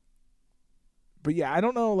 But yeah, I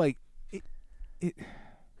don't know. I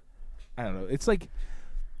don't know. It's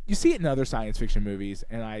you see it in other science fiction movies,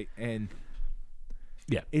 and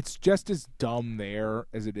yeah, it's just as dumb there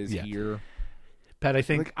as it is Yeah. here. Pat, I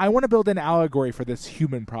think Like, I want to build an allegory for this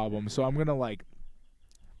human problem, so I'm gonna like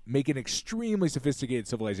make an extremely sophisticated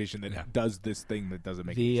civilization that does this thing that doesn't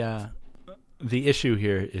make any sense. the issue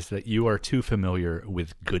here is that you are too familiar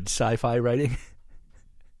with good sci-fi writing.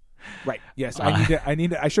 Right. Yes.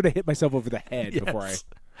 I should have hit myself over the head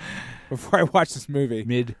before I watched this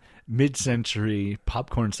movie. Mid-century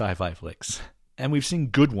popcorn sci-fi flicks. And we've seen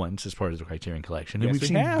good ones as part of the Criterion Collection. And Yes, we've we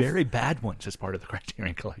seen have. very bad ones as part of the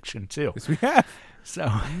Criterion Collection, too. Yes, we have.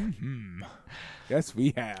 So, Yes,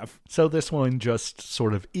 we have. so this one just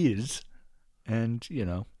sort of is. And,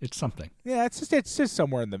 it's something. Yeah, it's just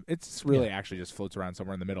somewhere in the. It's really actually just floats around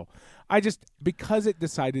somewhere in the middle. Because it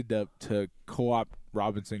decided to co-opt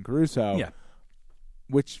Robinson Crusoe. Yeah.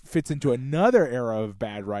 Which fits into another era of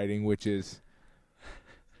bad writing, which is,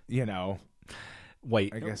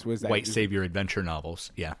 White, I guess was that white savior adventure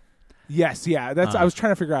novels. Yeah. Yes, yeah. That's I was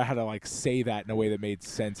trying to figure out how to like say that in a way that made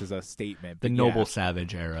sense as a statement. The but noble yeah.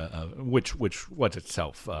 savage era, which was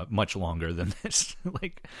itself much longer than this.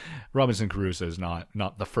 Like Robinson Crusoe is not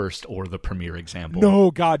the first or the premier example.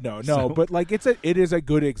 No, God, no. So- But like it is a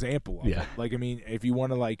good example of Yeah. it. Like, I mean, if you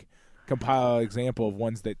want to like compile an example of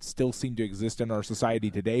ones that still seem to exist in our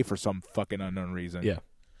society today for some fucking unknown reason. Yeah.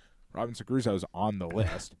 Robinson Crusoe is on the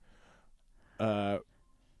list.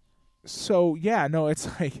 So yeah, no, it's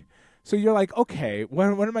like, so you're like, okay, what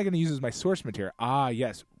am I going to use as my source material? Ah,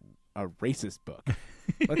 yes, a racist book.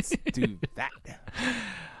 Let's do that.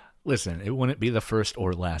 Listen, it wouldn't be the first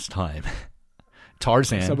or last time.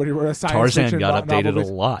 Tarzan. Somebody wrote a science Tarzan fiction got novel updated a with-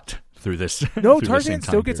 lot through this. No, through Tarzan this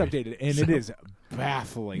still time gets period. updated, and it is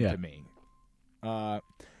baffling Yeah. to me.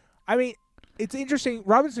 I mean, it's interesting.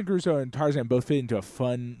 Robinson Crusoe and Tarzan both fit into a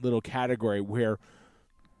fun little category where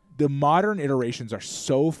the modern iterations are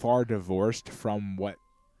so far divorced from what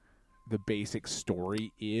the basic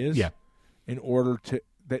story is. Yeah. In order to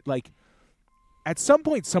that, like, at some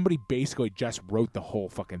point, somebody basically just wrote the whole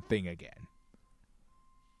fucking thing again,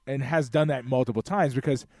 and has done that multiple times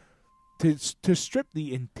because to strip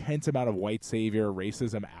the intense amount of white savior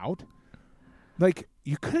racism out, like,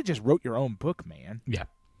 you could have just wrote your own book, man. Yeah.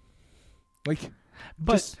 Like,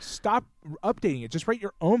 But- just stop updating it. Just write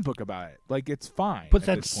your own book about it. Like, it's fine. But at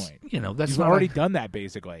that's, this point. that's You've not already a, done that,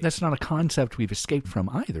 basically. that's not a concept we've escaped from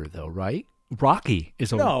either, though, right? Rocky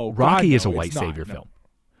is a No, Rocky God, is a no, white it's not, savior no. film.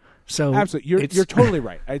 So Absolutely, it's- you're totally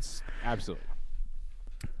right. It's absolutely.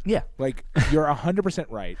 yeah. Like, you're 100%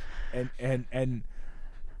 right, and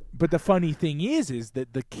but the funny thing is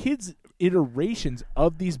that the kids' iterations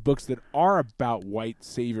of these books that are about white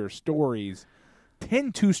savior stories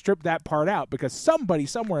tend to strip that part out because somebody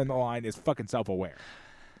somewhere in the line is fucking self-aware.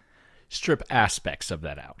 Strip aspects of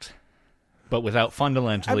that out, but without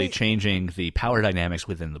fundamentally changing the power dynamics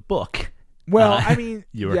within the book. Well, I mean,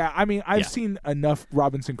 you're- I've yeah. seen enough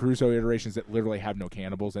Robinson Crusoe iterations that literally have no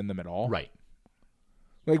cannibals in them at all. Right.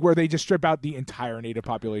 Like, where they just strip out the entire native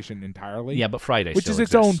population entirely. Yeah, but Friday which still is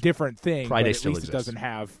its exists. own different thing. Friday but at still least exists. it doesn't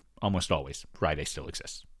have. Almost always. Friday still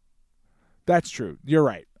exists. That's true. You're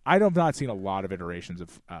right. I have not seen a lot of iterations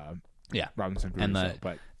of Yeah. Robinson Crusoe,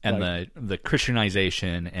 And but the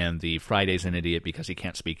Christianization and the Friday's an idiot because he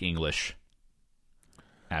can't speak English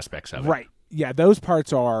aspects of it. right, yeah, those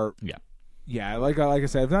parts are. Yeah. Yeah, like I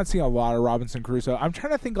said, I've not seen a lot of Robinson Crusoe. I'm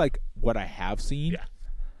trying to think like what I have seen. Yeah.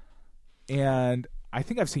 And I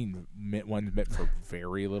think I've seen ones meant for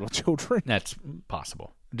very little children. That's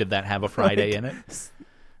possible. Did that have a Friday in it?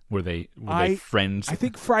 Were they friends? I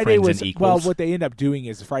think Friday friends was and equals? well. What they end up doing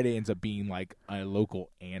is Friday ends up being like a local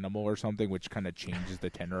animal or something, which kind of changes the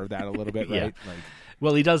tenor of that a little bit, Yeah. right? Like,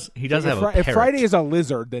 Well, he does have a parrot. if Friday is a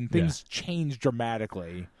lizard, then things change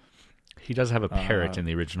dramatically. He does have a parrot in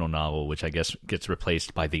the original novel, which I guess gets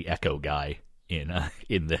replaced by the Echo guy in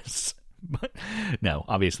this. But no,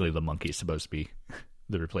 obviously the monkey is supposed to be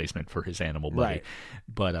the replacement for his animal buddy. Right.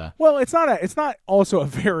 But Well, it's not also a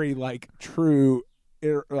very like true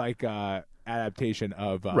like adaptation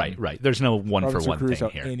of right. There's no one for Robinson one Crusoe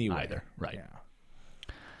thing here anyway. either. Right.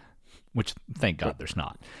 Yeah. Which thank God there's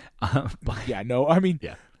not. But Yeah. No. I mean.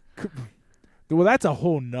 yeah. Well, that's a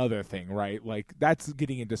whole nother thing, right? Like, that's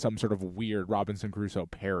getting into some sort of weird Robinson Crusoe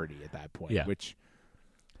parody at that point. Yeah. Which,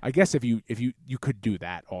 I guess, if you could do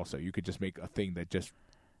that also, you could just make a thing that just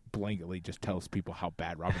blanketly just tells people how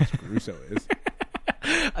bad Robinson Crusoe is.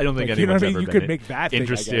 I don't think Like, you know anyone's what I mean? ever You been could make that thing, I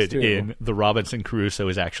guess, interested too. in the Robinson Crusoe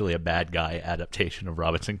is actually a bad guy adaptation of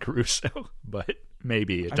Robinson Crusoe, but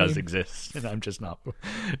maybe it does exist, and I'm just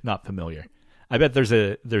not familiar. I bet there's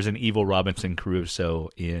an evil Robinson Crusoe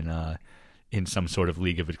in some sort of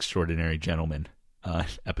League of Extraordinary Gentlemen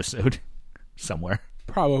episode somewhere.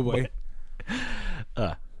 Probably.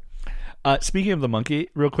 Speaking of the monkey,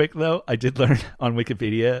 real quick though, I did learn on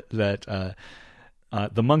Wikipedia that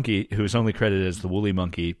the monkey, who is only credited as the woolly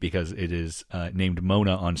monkey because it is named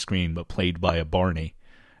Mona on screen, but played by a Barney.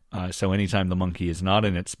 So anytime the monkey is not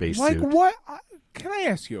in its spacesuit, what? Can I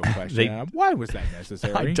ask you a question? Why was that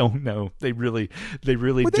necessary? I don't know. They really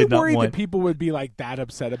Were did not worried want. that people would be like that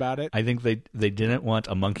upset about it? I think they didn't want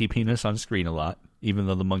a monkey penis on screen a lot, even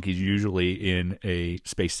though the monkey's usually in a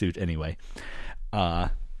spacesuit anyway. And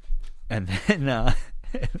then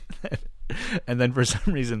and then for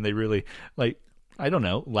some reason they really like. I don't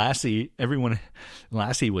know. Lassie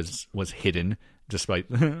was hidden despite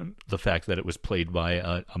the fact that it was played by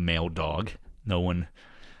a male dog. No one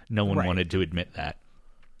Right. wanted to admit that.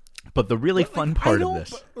 But the really fun part of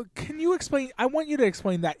this. Can you explain? I want you to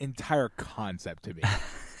explain that entire concept to me.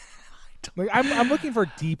 I'm looking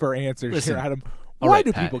for deeper answers Listen, here, Adam. all Why right,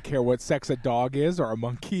 do Pat. people care what sex a dog is or a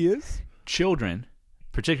monkey is? Children,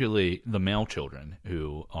 particularly the male children,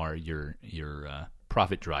 who are your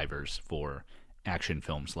profit drivers for action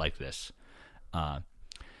films like this,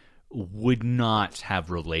 would not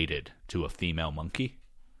have related to a female monkey.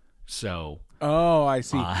 So, Oh, I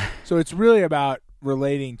see. So it's really about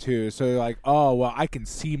relating to. So you're like, oh well, I can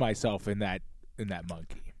see myself in that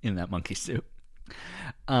monkey. in that monkey suit.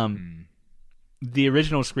 The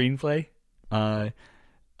original screenplay,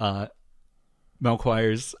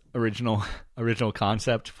 Melchior's original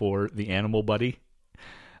concept for the animal buddy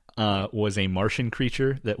was a Martian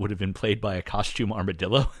creature that would have been played by a costume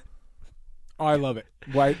armadillo. Oh, I love it.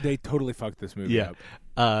 Why they totally fucked this movie up.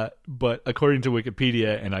 But according to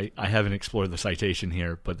Wikipedia, and I haven't explored the citation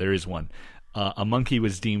here, but there is one, a monkey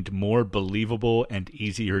was deemed more believable and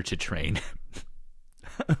easier to train.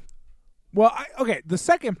 Well, okay, the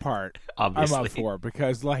second part Obviously. I'm up for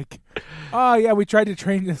because, like, oh yeah, we tried to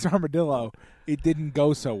train this armadillo. It didn't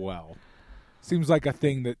go so well. Seems like a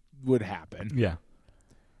thing that would happen. Yeah.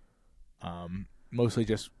 Mostly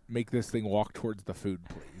just make this thing walk towards the food,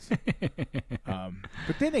 please.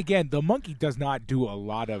 But then again, the monkey does not do a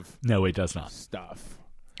lot of No, it does not. stuff.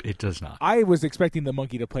 It does not. I was expecting the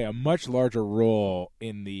monkey to play a much larger role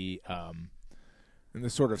in the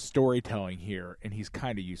sort of storytelling here, and he's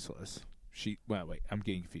kind of useless. Well, wait, I'm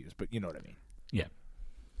getting confused, but you know what I mean. Yeah.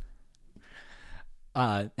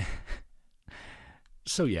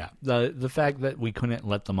 So yeah, the fact that we couldn't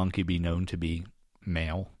let the monkey be known to be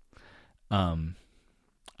male, I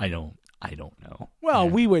don't know. Well,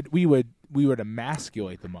 Yeah, we would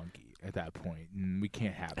emasculate the monkey at that point, and we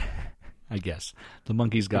can't have that. I guess the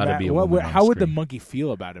monkey's got to be a woman on How would the screen. monkey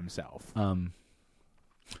feel about himself?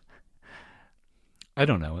 I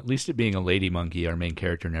don't know. At least it being a lady monkey, our main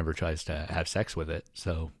character never tries to have sex with it,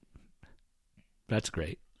 so that's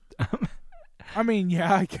great. I mean,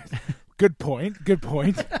 yeah, I guess. Good point. Good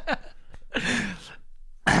point.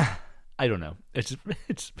 I don't know. It's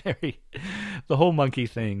very the whole monkey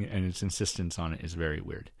thing and its insistence on it is very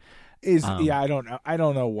weird. I don't know. I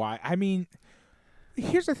don't know why. I mean,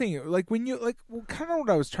 here's the thing. Like when you kind of what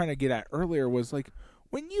I was trying to get at earlier was like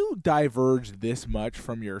when you diverge this much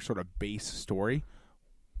from your sort of base story,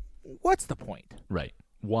 what's the point? Right.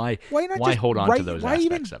 Why not just hold on write, to those why aspects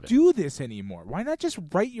even of it? do this anymore? Why not just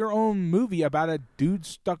write your own movie about a dude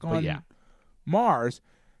stuck on yeah. Mars?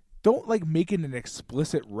 Don't make it an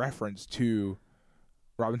explicit reference to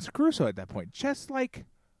Robinson Crusoe at that point. Just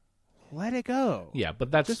let it go. Yeah,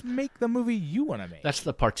 but that's Just make the movie you want to make. That's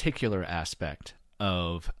the particular aspect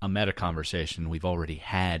of a meta conversation we've already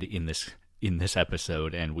had in this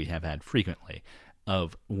episode, and we have had frequently,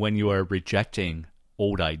 of when you are rejecting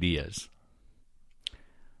old ideas,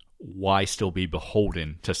 why still be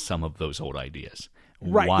beholden to some of those old ideas?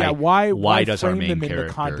 Right. Why does our frame main them character in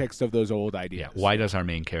the context of those old Yeah, ideas? why does our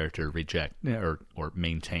main character reject or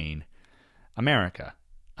maintain America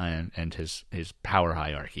and his power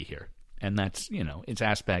hierarchy here? And that's, it's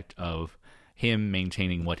aspect of him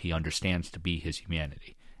maintaining what he understands to be his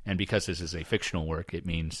humanity. And because this is a fictional work, it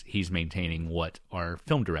means he's maintaining what our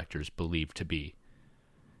film directors believe to be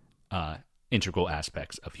integral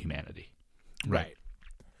aspects of humanity. Right.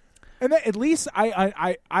 And that, at least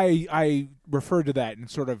I referred to that in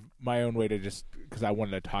sort of my own way to just because I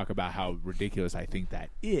wanted to talk about how ridiculous I think that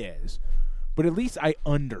is. But at least I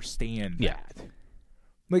understand Yeah.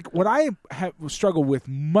 that. What I have struggled with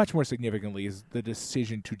much more significantly is the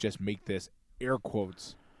decision to just make this air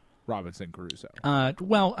quotes Robinson Crusoe.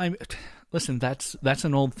 Listen, that's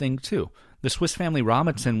an old thing too. The Swiss Family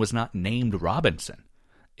Robinson was not named Robinson.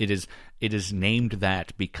 It is named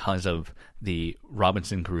that because of the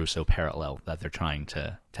Robinson Crusoe parallel that they're trying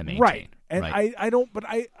to maintain. Right. And Right. I don't, but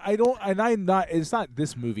I don't, and I'm not, it's not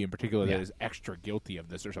this movie in particular Yeah. that is extra guilty of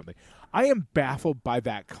this or something. I am baffled by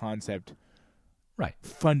that concept Right.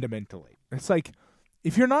 fundamentally. It's like,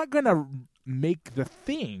 if you're not going to make the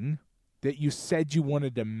thing that you said you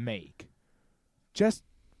wanted to make, just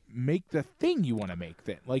make the thing you want to make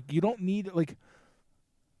then. Like, you don't need, like,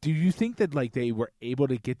 do you think that, like, they were able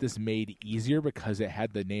to get this made easier because it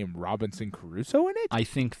had the name Robinson Crusoe in it? I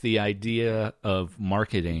think the idea of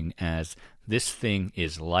marketing as this thing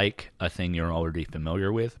is like a thing you're already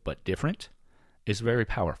familiar with but different is very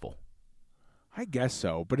powerful. I guess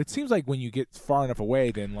so, but it seems like when you get far enough away,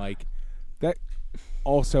 then, like, that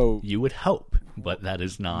also You would hope, but that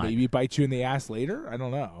is not. maybe bites you in the ass later? I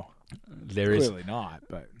don't know. There is Clearly not,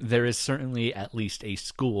 but there is certainly at least a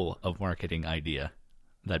school of marketing idea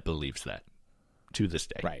that believes that to this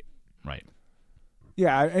day. right. Right.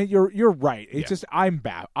 Yeah, and you're right. It's Yeah. just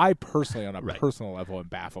I personally, on a Right. personal level, am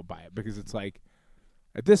baffled by it because it's like,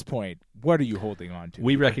 at this point, what are you holding on to?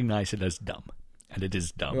 We recognize it as dumb, and it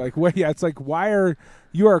is dumb. Like, what? Yeah, it's like, why are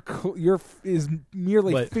you're is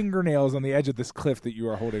merely But- fingernails on the edge of this cliff that you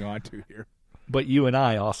are holding on to here. But you and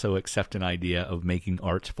I also accept an idea of making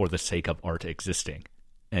art for the sake of art existing,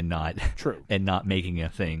 and not True. and not making a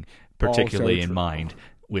thing particularly Also in true. mind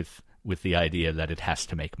with the idea that it has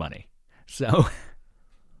to make money. So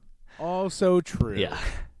Also true. yeah.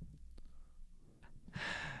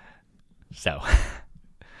 So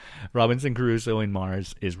Robinson Crusoe in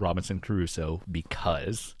Mars is Robinson Crusoe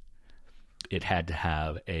because it had to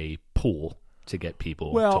have a pool to get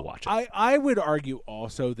people Well, to watch it. I would argue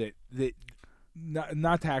also that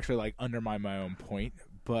not to actually like undermine my own point,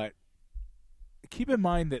 but keep in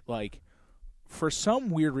mind that like for some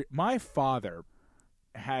weird my father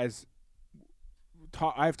has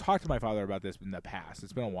I've talked to my father about this in the past.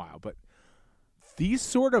 It's been a while, but these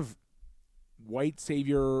sort of white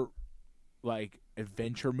savior like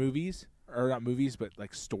adventure movies, or not movies but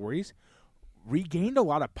like stories, regained a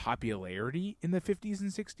lot of popularity in the 50s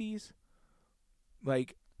and 60s.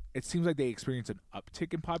 Like, it seems like they experienced an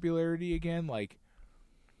uptick in popularity again. Like,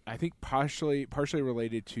 I think partially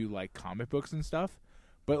related to like comic books and stuff.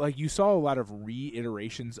 But like, you saw a lot of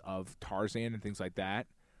reiterations of Tarzan and things like that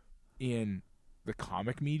in the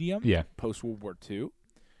comic medium. Yeah. Post World War II,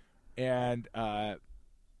 and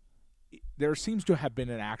there seems to have been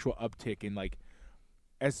an actual uptick in like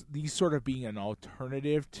as these sort of being an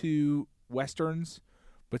alternative to westerns,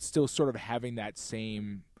 but still sort of having that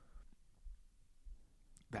same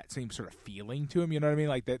sort of feeling to them. You know what I mean?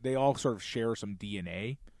 Like that they all sort of share some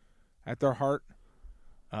DNA at their heart.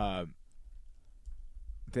 That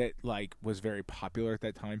like was very popular at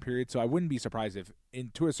that time period. So I wouldn't be surprised if,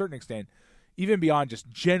 to a certain extent, even beyond just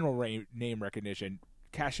general name recognition,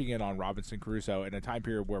 cashing in on Robinson Crusoe in a time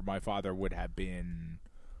period where my father would have been,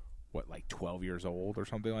 what, like 12 years old or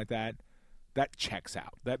something like that, that checks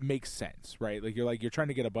out. That makes sense, right? Like you're trying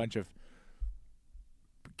to get a bunch of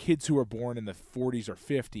kids who were born in the 40s or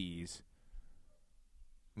 50s,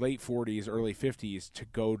 late 40s, early 50s, to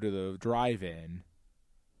go to the drive-in.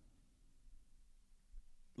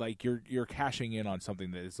 Like you're cashing in on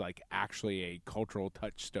something that is like actually a cultural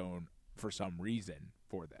touchstone for some reason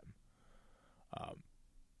for them.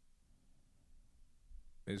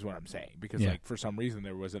 Is what I'm saying, because Yeah. like for some reason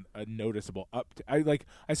there was a noticeable I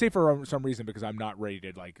say for some reason because I'm not ready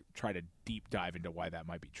to like try to deep dive into why that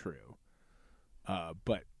might be true.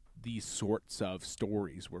 But these sorts of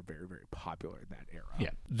stories were very, very popular in that era.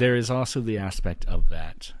 Yeah. There is also the aspect of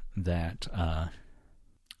that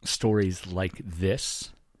stories like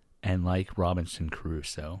this and like Robinson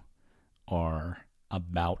Crusoe are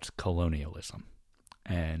about colonialism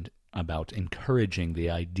and about encouraging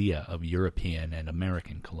the idea of European and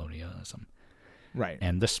American colonialism. Right.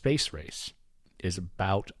 And the space race is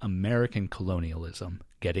about American colonialism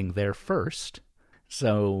getting there first.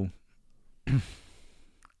 So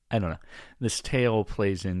I don't know. This tale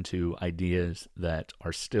plays into ideas that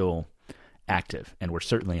are still active, and were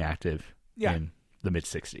certainly active in the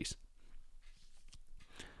mid-'60s.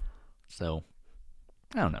 So,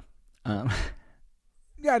 I don't know. I'm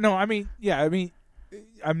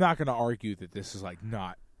not going to argue that this is like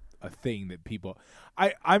not a thing that people.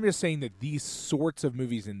 I'm just saying that these sorts of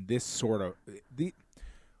movies and this sort of the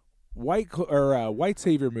white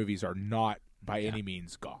savior movies are not by any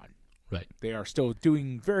means gone. Right. They are still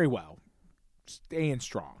doing very well, staying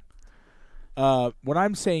strong. What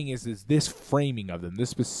I'm saying is this framing of them, this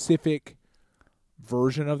specific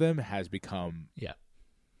version of them, has become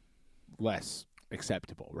less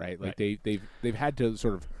acceptable, right? Like they've had to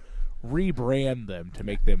sort of rebrand them to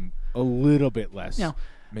make them a little bit less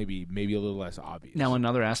maybe a little less obvious. Now,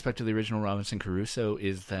 another aspect of the original Robinson Crusoe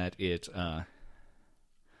is that it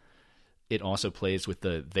also plays with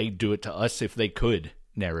the "they do it to us if they could"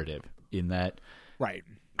 narrative, in that right.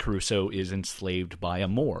 Crusoe is enslaved by a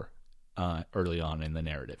Moor early on in the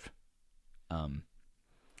narrative.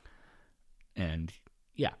 And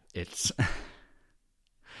yeah, it's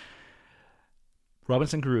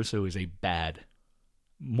Robinson Crusoe is a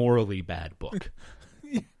morally bad book.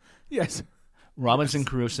 Yes. Robinson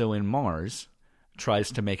Crusoe in Mars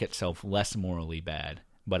tries to make itself less morally bad,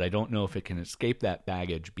 but I don't know if it can escape that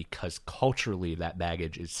baggage, because culturally that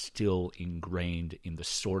baggage is still ingrained in the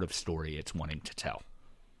sort of story it's wanting to tell.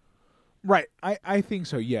 Right. I think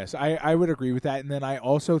so, yes. I would agree with that. And then I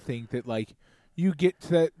also think that, like, you get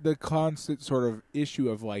to the constant sort of issue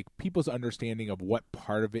of, like, people's understanding of what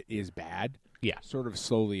part of it is bad. Yeah. Sort of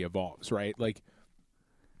slowly evolves, right? Like,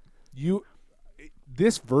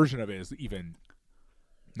 this version of it is even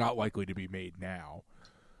not likely to be made now.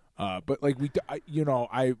 But like we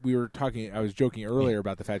were talking, I was joking earlier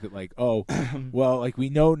about the fact that, like, oh, well, like, we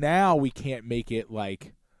know now we can't make it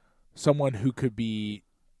like someone who could be,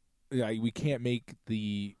 like, we can't make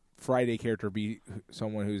the Friday character be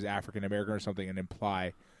someone who's African American or something and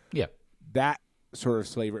imply that sort of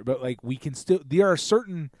slavery. But, like, we can still, there are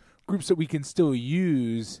certain groups that we can still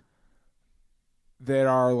use that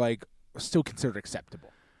are, like, still considered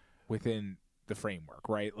acceptable within the framework,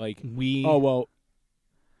 right? Like, we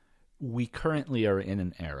currently are in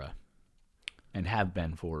an era, and have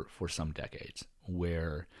been for some decades,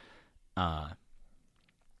 where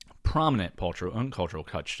prominent cultural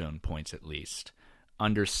touchstone points, at least,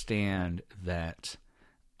 understand that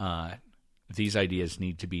these ideas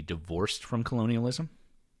need to be divorced from colonialism,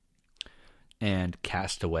 and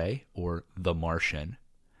Castaway or The Martian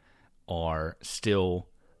are still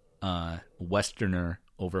Westerner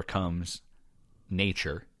overcomes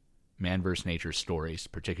nature, man versus nature stories,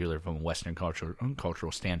 particularly from a Western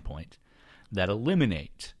cultural standpoint, that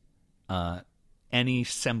eliminate any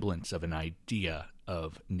semblance of an idea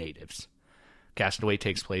of natives. Castaway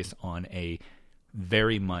takes place on a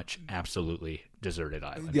very much absolutely deserted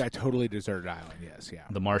island. Yeah, totally deserted island, yes, yeah.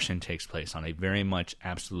 The Martian takes place on a very much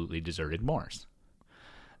absolutely deserted Mars.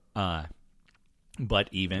 But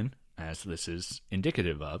even, as this is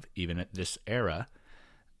indicative of, even at this era,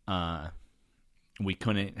 we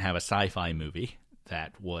couldn't have a sci-fi movie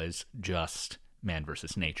that was just man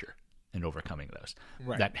versus nature and overcoming those.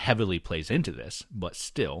 Right. That heavily plays into this, but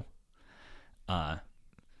still, well,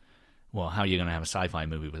 how are you going to have a sci-fi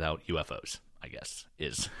movie without UFOs, I guess,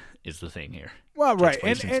 is the thing here. Well, right.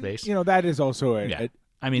 And space. You know, that is also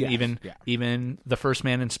even the first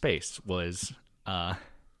man in space was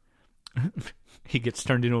he gets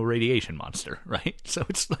turned into a radiation monster, right? So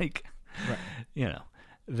it's like, right. You know,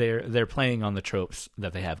 they're playing on the tropes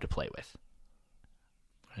that they have to play with,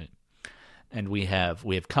 right? And we have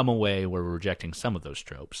come away where we're rejecting some of those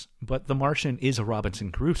tropes, but The Martian is a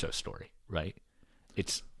Robinson Crusoe story, right?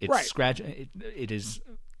 It's right. It is,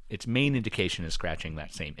 its main indication is scratching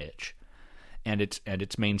that same itch, and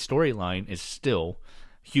its main storyline is still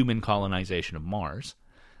human colonization of Mars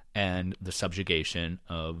and the subjugation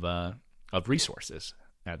of resources,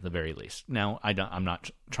 at the very least. Now, I'm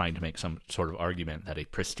not trying to make some sort of argument that a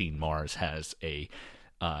pristine Mars has a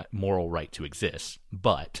moral right to exist,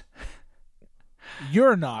 but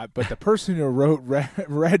you're not. But the person who wrote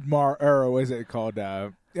Red Mars, or what is it called?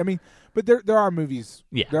 I mean, but there are movies,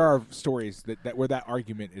 there are stories that where that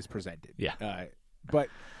argument is presented. Yeah, but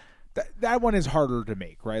that one is harder to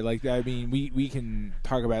make, right? Like, I mean, we can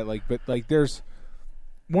talk about it, like, but like, there's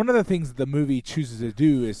one of the things that the movie chooses to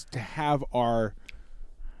do is to have our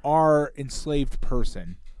enslaved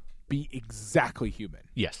person be exactly human.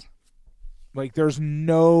 Yes. Like,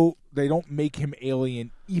 they don't make him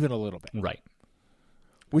alien even a little bit. Right.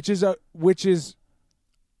 Which is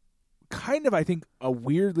kind of, I think, a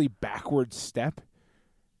weirdly backward step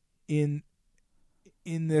in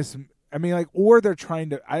this. I mean, like, or they're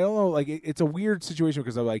trying to, I don't know, like, it's a weird situation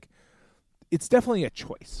because I'm like, it's definitely a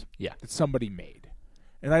choice that somebody made.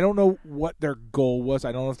 And I don't know what their goal was.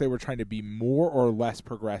 I don't know if they were trying to be more or less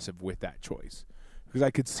progressive with that choice. Because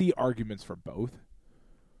I could see arguments for both.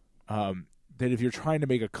 That if you're trying to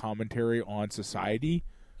make a commentary on society,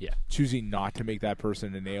 choosing not to make that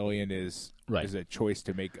person an alien is a choice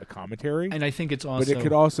to make a commentary. And I think it's also... But it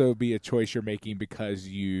could also be a choice you're making because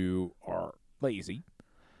you are lazy.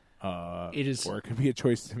 It is, or it could be a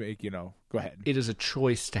choice to make, go ahead. It is a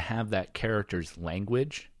choice to have that character's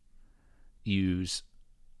language use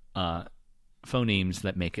phonemes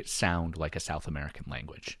that make it sound like a South American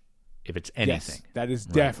language, if it's anything. Yes, that is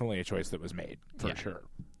definitely a choice that was made, for sure.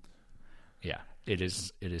 Yeah. It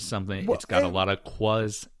is something. Well, it's got a and- lot of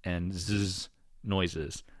quaz and zzz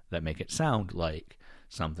noises that make it sound like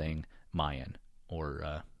something Mayan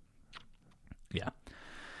or yeah.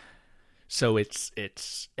 So it's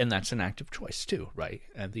and that's an active choice too, right?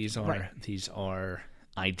 And these are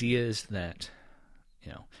ideas that,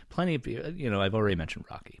 plenty of people, I've already mentioned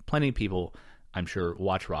Rocky. Plenty of people, I'm sure,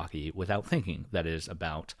 watch Rocky without thinking that it is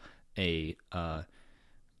about a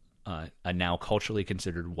now culturally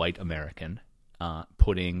considered white American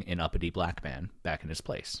putting an uppity black man back in his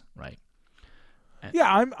place, right?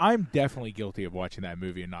 Yeah, I'm definitely guilty of watching that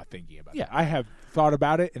movie and not thinking about Yeah. it. I have thought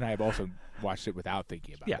about it, and I have also watched it without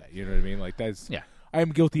thinking about that. You know what I mean? Like that's. Yeah. I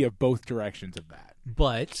am guilty of both directions of that.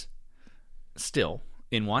 But still,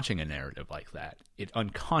 in watching a narrative like that, it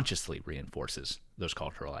unconsciously reinforces those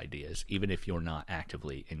cultural ideas, even if you're not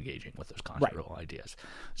actively engaging with those cultural ideas.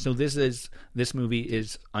 So this movie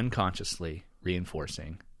is unconsciously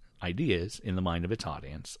reinforcing ideas in the mind of its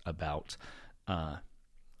audience about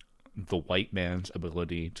the white man's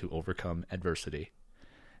ability to overcome adversity,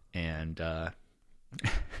 and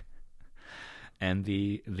and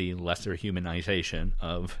the lesser humanization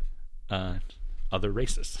of other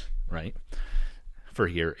races, right? For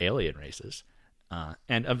here, alien races,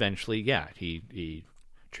 and eventually, he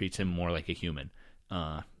treats him more like a human,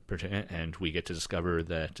 and we get to discover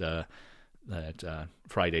that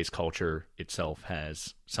Friday's culture itself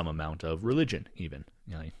has some amount of religion, even.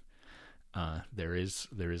 There is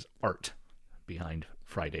art behind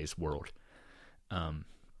Friday's world. Well,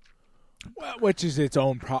 which is its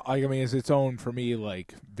own. It's its own for me.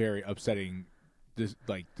 Like very upsetting.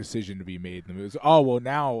 Decision to be made in the movie. Oh well,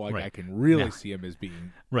 now I can really see him as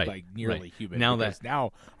being like nearly human.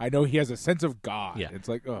 Now I know he has a sense of God. Yeah. It's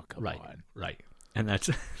like, oh come on, right. And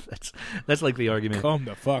that's like the argument. Come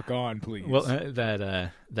the fuck on, please. Well,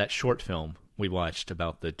 that short film we watched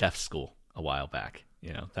about the deaf school a while back.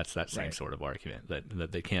 That's that same sort of argument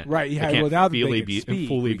that they can't right. Yeah. They can't well, now that fully they can speak,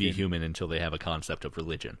 fully be human until they have a concept of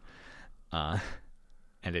religion.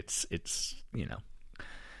 And it's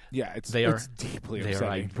yeah, it's deeply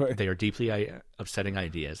upsetting. They are deeply upsetting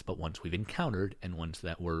ideas, but ones we've encountered and ones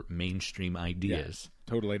that were mainstream ideas.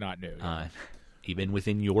 Yeah, totally not new. Even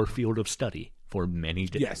within your field of study for many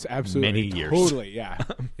yes, absolutely, many years. Totally, yeah,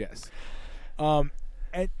 yes.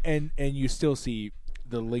 And you still see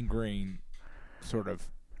the lingering sort of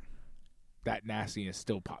that nastiness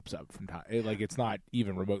still pops up from time. Like it's not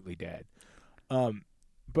even remotely dead.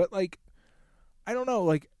 But like I don't know,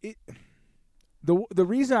 like it. The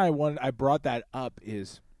reason I brought that up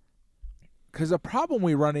is because a problem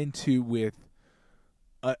we run into with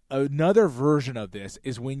another version of this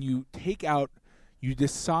is when you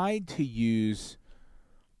decide to use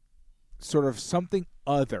sort of something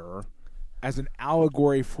other as an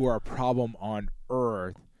allegory for a problem on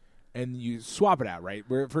Earth, and you swap it out, right?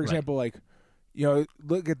 Where, for example, like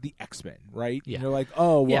look at the X-Men, right? Yeah. And you're like,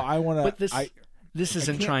 oh well, I want to. This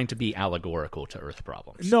isn't trying to be allegorical to Earth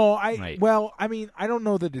problems. No, well, I mean, I don't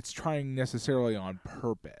know that it's trying necessarily on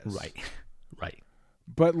purpose. Right.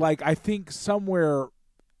 But like, I think somewhere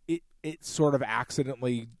it sort of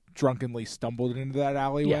accidentally, drunkenly stumbled into that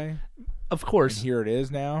alleyway. Yeah. Of course. And here it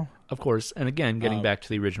is now. Of course. And again, getting back to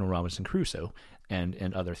the original Robinson Crusoe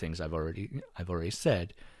and other things I've already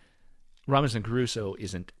said, Robinson Crusoe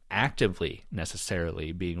isn't actively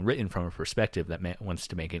necessarily being written from a perspective that wants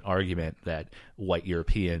to make an argument that white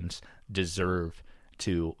Europeans deserve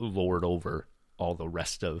to lord over all the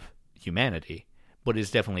rest of humanity, but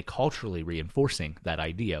is definitely culturally reinforcing that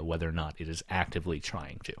idea, whether or not it is actively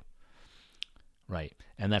trying to. Right.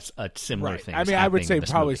 And that's a similar thing. I mean, I would say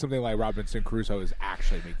probably movie. something like Robinson Crusoe is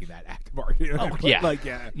actually making that active argument. Oh,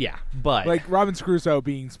 yeah. Yeah. But like Robinson Crusoe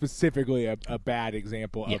being specifically a bad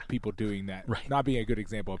example of people doing that, not being a good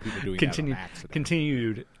example of people doing that on accident.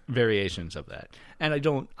 Continued variations of that. And I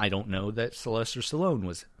don't know that Sylvester Stallone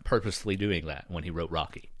was purposely doing that when he wrote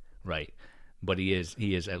Rocky, right? But he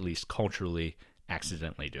is at least culturally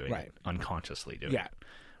accidentally doing it, unconsciously doing it.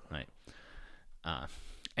 Right.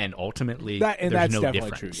 And ultimately, there's no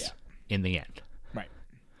difference in the end. Right.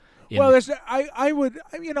 Well,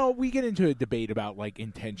 we get into a debate about like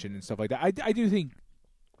intention and stuff like that. I do think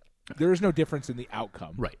there is no difference in the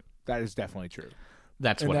outcome. Right. That is definitely true.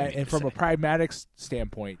 That's what I mean. And from a pragmatic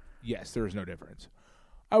standpoint, yes, there is no difference.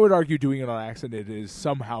 I would argue doing it on accident is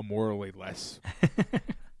somehow morally less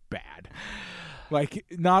bad. Like,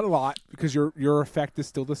 not a lot, because your effect is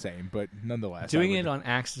still the same, but nonetheless. Doing it on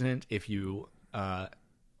accident, if you,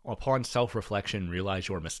 upon self-reflection, realize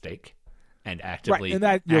your mistake and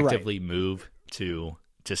actively move to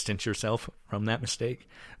distance yourself from that mistake,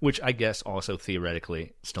 which I guess also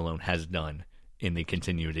theoretically Stallone has done in the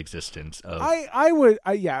continued existence of. I would,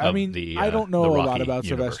 yeah. I of mean, the, I don't know the a lot Rocky about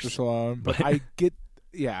universe. Sylvester Stallone, but I get,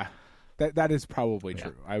 yeah, that is probably Yeah.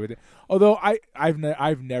 true. I would, although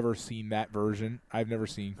I've never seen that version. I've never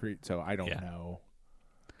seen Creed, so I don't Yeah. know.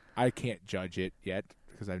 I can't judge it yet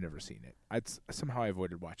because I've never seen it. Somehow I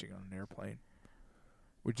avoided watching it on an airplane,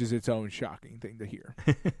 which is its own shocking thing to hear.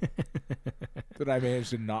 That I managed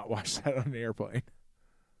to not watch that on an airplane.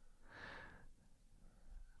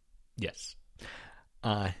 Yes.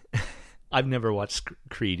 I've never watched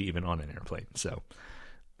Creed even on an airplane, so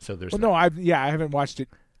there's Well, no, I haven't watched it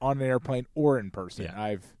on an airplane or in person.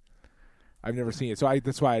 Yeah. I've never seen it, so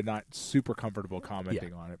that's why I'm not super comfortable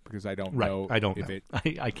commenting on it because I don't know. I don't if know.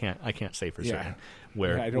 it. I can't say for Yeah. certain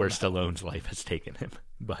where Yeah, I don't know. Stallone's life has taken him,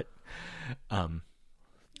 but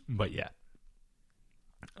yeah,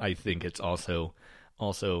 I think it's also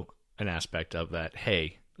an aspect of that.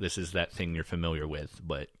 Hey, this is that thing you're familiar with,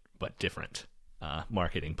 but different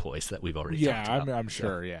marketing ploys that we've already talked about. I'm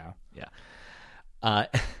sure. Yeah.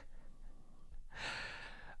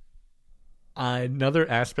 Another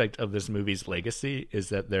aspect of this movie's legacy is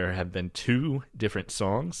that there have been 2 different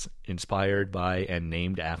songs inspired by and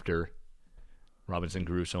named after Robinson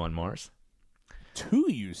Crusoe on Mars.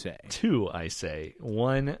 2, you say? 2, I say.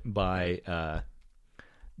 One by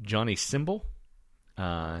Johnny Symbol,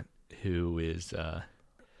 who is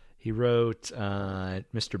he wrote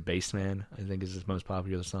Mr. Bassman, I think is his most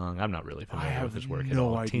popular song. I'm not really familiar with his work at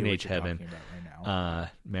all. idea Teenage what you're Heaven, talking about right now.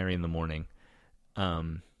 Mary in the Morning.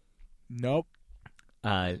 Nope.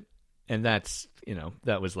 And that's,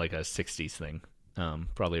 that was like a 60s thing,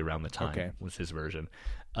 probably around the time was his version.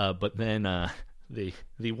 But then the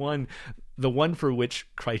one for which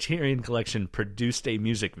Criterion Collection produced a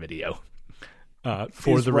music video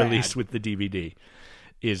for Is the rad. release with the DVD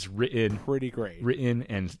is written Pretty great.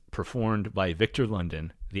 and performed by Victor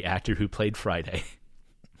London, the actor who played Friday.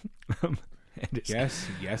 And it's,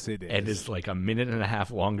 Yes, it is. and is like a minute and a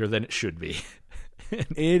half longer than it should be.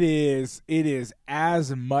 It is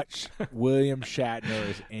as much William Shatner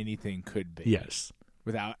as anything could be. Yes.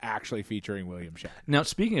 Without actually featuring William Shatner. Now,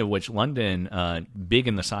 speaking of which, London, big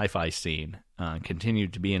in the sci-fi scene,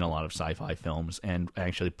 continued to be in a lot of sci-fi films and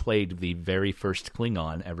actually played the very first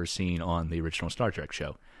Klingon ever seen on the original Star Trek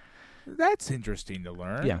show. That's interesting to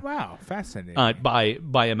learn. Yeah. Wow, fascinating.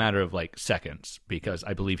 By a matter of like seconds, because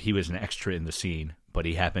I believe he was an extra in the scene, but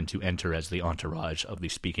he happened to enter as the entourage of the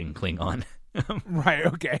speaking Klingon. Right,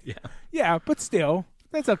 okay. Yeah, but still,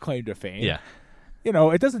 that's a claim to fame. Yeah.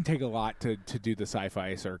 It doesn't take a lot to do the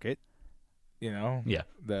sci-fi circuit. Yeah.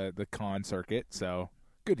 The con circuit, so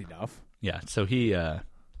good enough. Yeah, so he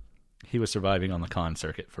was surviving on the con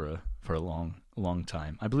circuit for a long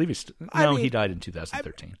time. I believe he died in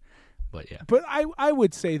 2013. But yeah. But I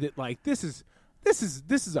would say that like this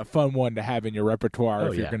is a fun one to have in your repertoire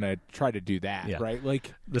if you're yeah. gonna try to do that, Yeah. right?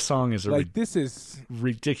 Like The song is a this is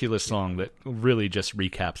ridiculous song that really just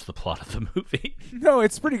recaps the plot of the movie. no,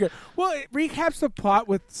 it's pretty good. Well, it recaps the plot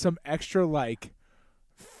with some extra like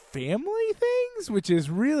family things, which is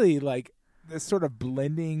really like this sort of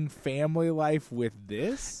blending family life with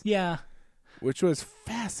this, Yeah. which was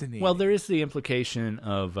fascinating. Well, there is the implication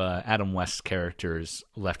of Adam West's character's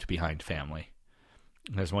left behind family.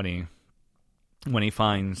 Because when he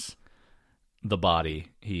finds the body,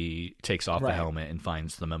 he takes off the Right. helmet and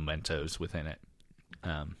finds the mementos within it.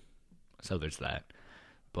 So there's that.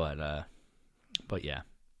 But yeah,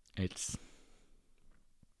 it's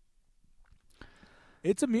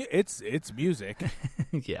music.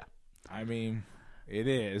 yeah. I mean, it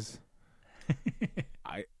is.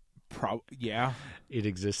 Yeah. It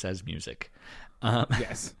exists as music.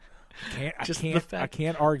 Yes. I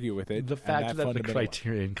can't argue with it. The and fact that the fundamental-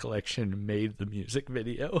 Criterion Collection made the music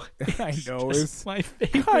video, I know, is it's my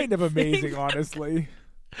favorite. kind of thing. amazing, honestly.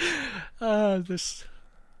 The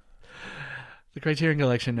Criterion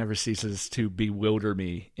Collection never ceases to bewilder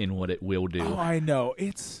me in what it will do. Oh, I know.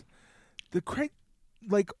 It's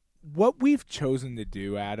like what we've chosen to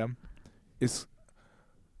do, Adam, is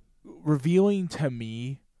revealing to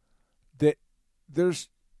me that there's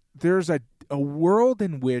a world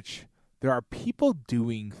in which there are people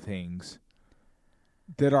doing things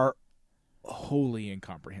that are wholly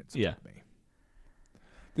incomprehensible Yeah. to me.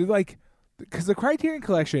 They're like, because the Criterion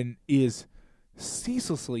Collection is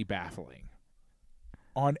ceaselessly baffling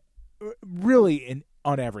on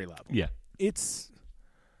every level. Yeah. It's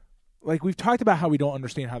like we've talked about how we don't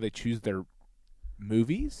understand how they choose their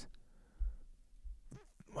movies.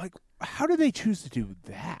 Like, how do they choose to do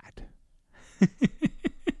that?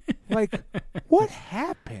 Like, what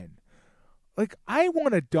happened? Like, I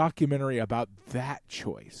want a documentary about that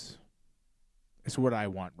choice. Is what I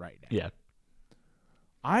want right now. Yeah.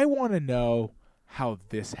 I want to know how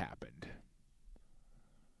this happened.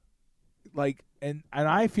 Like, and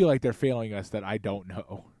I feel like they're failing us that I don't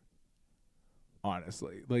know.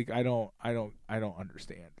 Honestly, like I don't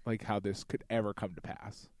understand like how this could ever come to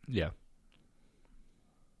pass. Yeah.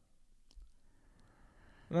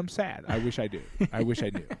 And I'm sad. I wish I do. I wish I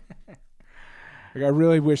knew. Like I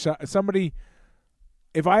really wish somebody.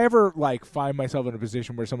 If I ever like find myself in a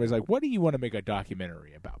position where somebody's like, "What do you want to make a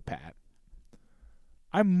documentary about, Pat?"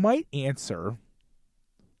 I might answer,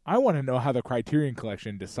 I want to know how the Criterion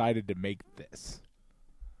Collection decided to make this.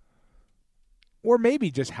 Or maybe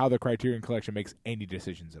just how the Criterion Collection makes any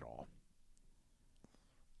decisions at all.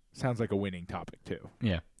 Sounds like a winning topic, too.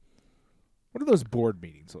 Yeah. What do those board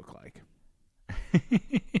meetings look like?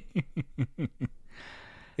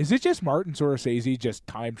 Is it just Martin Scorsese just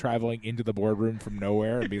time traveling into the boardroom from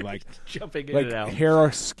nowhere and be like, jumping in like and out, hair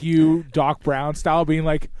askew, Doc Brown style, being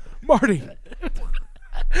like, Marty,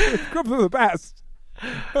 come to the past.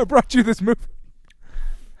 I brought you this movie.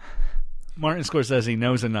 Martin Scorsese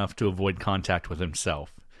knows enough to avoid contact with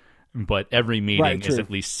himself, but every meeting is at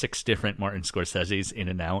least 6 different Martin Scorseses in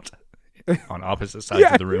and out on opposite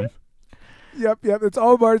sides of the room. Yep. It's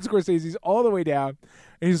all Martin Scorsese's all the way down.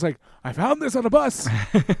 And he's like, I found this on a bus.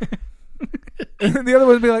 And then the other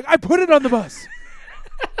one would be like, I put it on the bus.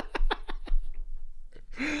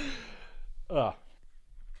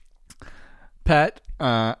 Pat,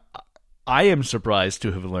 I am surprised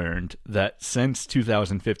to have learned that since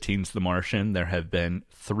 2015's The Martian, there have been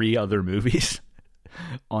 3 other movies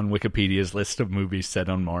on Wikipedia's list of movies set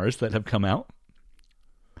on Mars that have come out.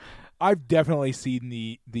 I've definitely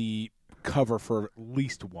seen the cover for at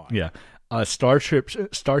least one. Yeah. Starship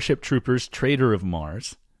Troopers Traitor of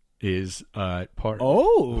Mars is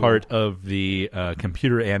part of the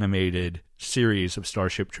computer animated series of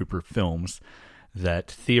Starship Trooper films that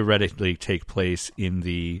theoretically take place in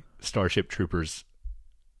the Starship Troopers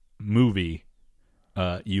movie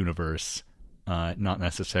universe, not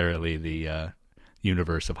necessarily the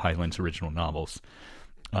universe of Hyland's original novels.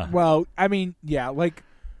 Well, I mean, yeah, like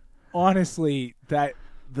honestly, that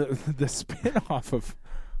the spin-off of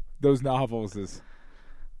those novels is,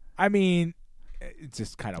 I mean, it's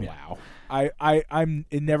just kind of wow. I'm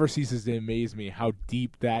it never ceases to amaze me how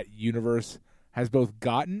deep that universe has both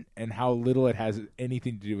gotten and how little it has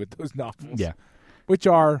anything to do with those novels. Yeah.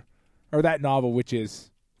 Or that novel, which is,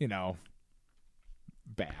 bad.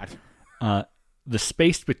 The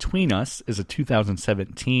Space Between Us is a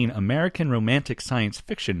 2017 American romantic science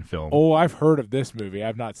fiction film. Oh, I've heard of this movie.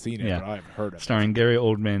 I've not seen it, but I've heard of it. Starring Gary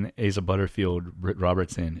Oldman, Asa Butterfield, Britt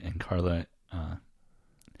Robertson, and Carla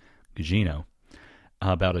Gugino,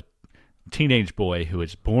 about a teenage boy who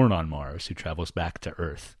is born on Mars who travels back to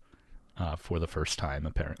Earth for the first time,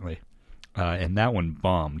 apparently. And that one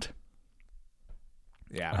bombed.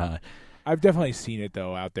 Yeah. I've definitely seen it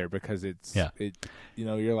though out there because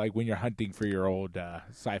you're like when you're hunting for your old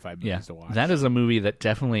sci-fi movies to watch. That is a movie that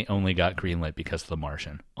definitely only got greenlit because of The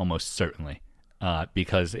Martian, almost certainly,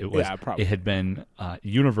 because it was it had been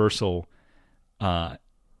Universal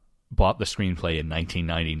bought the screenplay in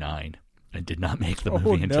 1999 and did not make the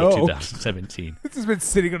movie until 2017. This has been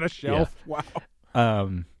sitting on a shelf. Yeah.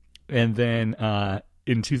 Wow. And then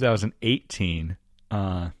in 2018.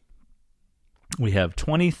 We have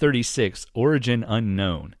 2036 Origin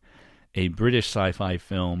Unknown, a British sci-fi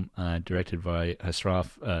film directed by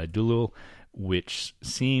Ashraf Dulul, which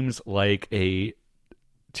seems like a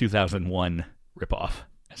 2001 ripoff,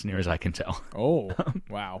 as near as I can tell. Oh,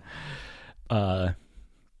 wow.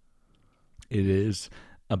 It is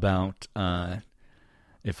about,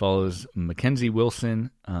 it follows Mackenzie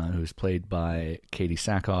Wilson, who's played by Katie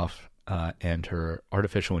Sackhoff, and her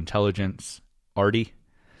artificial intelligence, Artie,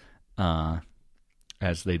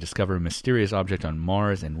 as they discover a mysterious object on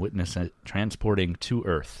Mars and witness it transporting to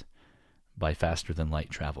Earth by faster-than-light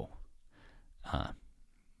travel.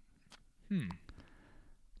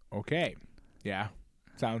 Okay. Yeah.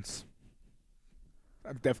 Sounds...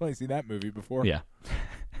 I've definitely seen that movie before. Yeah.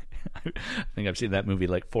 I think I've seen that movie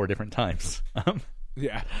like 4 different times.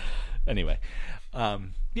 Yeah. Anyway.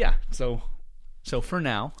 Yeah, so for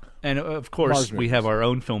now, and of course we have our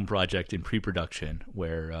own film project in pre-production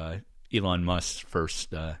where... Elon Musk's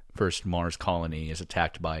first Mars colony is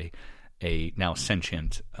attacked by a now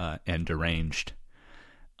sentient and deranged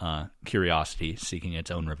Curiosity seeking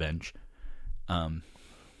its own revenge.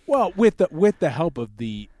 Well, with the help of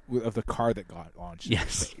the car that got launched.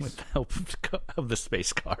 Yes, with the help of the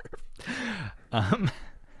space car.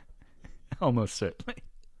 Almost certainly.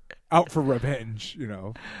 Out for revenge,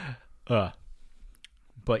 But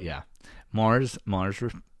yeah, Mars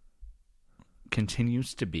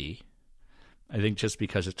continues to be I think just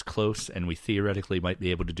because it's close and we theoretically might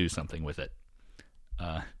be able to do something with it,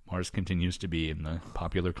 Mars continues to be in the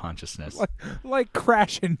popular consciousness. Like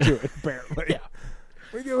crash into it, apparently. Yeah.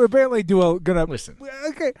 We apparently gonna Listen.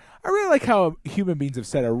 Okay, I really like how human beings have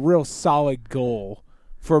set a real solid goal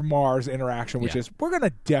for Mars interaction, which is we're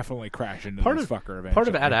gonna definitely crash into this fucker eventually. Part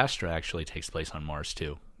of Ad Astra actually takes place on Mars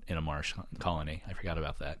too, in a Mars colony. I forgot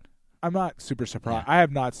about that. I'm not super surprised. Yeah. I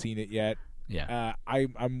have not seen it yet. Yeah.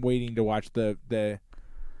 I'm waiting to watch the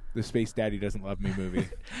Space Daddy Doesn't Love Me movie.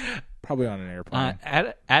 Probably on an airplane.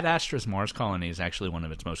 Ad Astra's Mars colony is actually one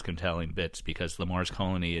of its most compelling bits because the Mars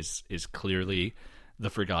colony is clearly the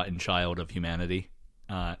forgotten child of humanity.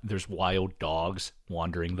 There's wild dogs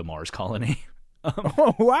wandering the Mars colony.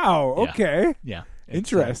 Oh wow! Okay, yeah,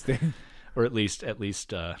 interesting. Or at least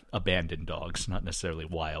abandoned dogs, not necessarily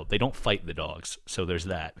wild. They don't fight the dogs, so there's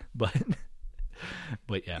that. But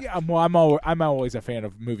yeah. Yeah, well, I'm always a fan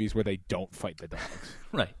of movies where they don't fight the dogs.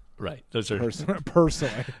 Right. Those are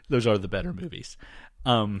personally. Those are the better movies.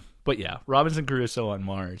 But yeah, Robinson Crusoe on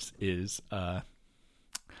Mars is an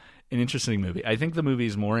interesting movie. I think the movie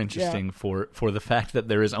is more interesting for the fact that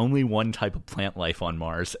there is only one type of plant life on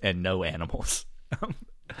Mars and no animals.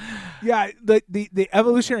 Yeah, the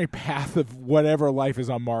evolutionary path of whatever life is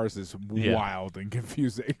on Mars is wild and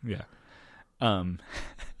confusing. Yeah.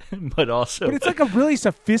 But it's like a really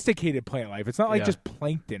sophisticated plant life. It's not like just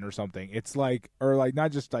plankton or something. It's like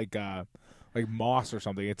not just like moss or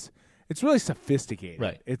something. It's really sophisticated.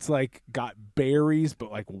 Right. It's like got berries,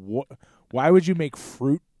 but like why would you make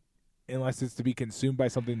fruit unless it's to be consumed by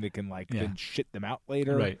something that can then shit them out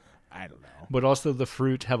later? Right. I don't know. But also the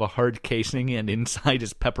fruit have a hard casing and inside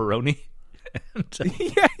is pepperoni.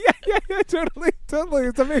 Yeah, totally.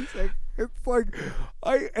 It's amazing. It's like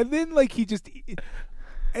and then he just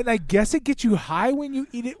and I guess it gets you high when you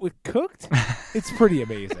eat it with cooked. It's pretty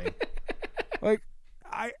amazing.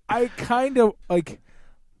 I kind of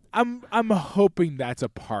I'm hoping that's a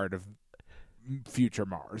part of future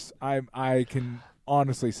Mars. I can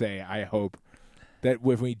honestly say I hope that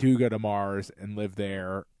when we do go to Mars and live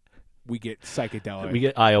there, we get psychedelic. We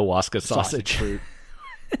get ayahuasca sausage fruit.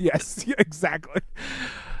 Yes, exactly.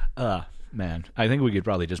 Man, I think we could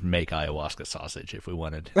probably just make ayahuasca sausage if we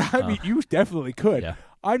wanted. I mean, you definitely could. Yeah.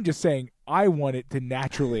 I'm just saying I want it to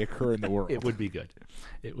naturally occur in the world. It would be good.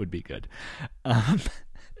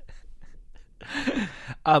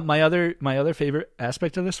 My other favorite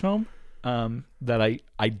aspect of this film that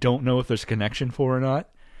I don't know if there's a connection for or not.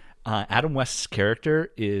 Adam West's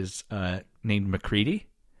character is named MacReady,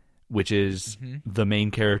 which is the main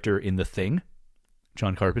character in The Thing.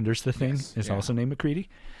 John Carpenter's The Thing is also named MacReady.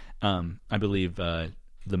 I believe the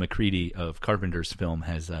MacReady of Carpenter's film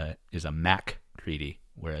is a Mac-Creedy,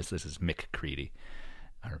 whereas this is Mick Creedy,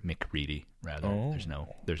 or Mick Reedy rather. Oh.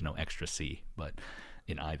 There's no extra C, but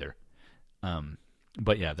in either.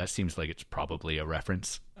 But yeah, that seems like it's probably a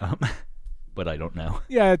reference. But I don't know.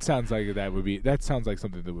 Yeah, it sounds like that sounds like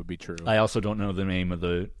something that would be true. I also don't know the name of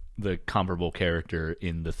the comparable character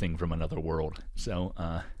in The Thing from Another World. So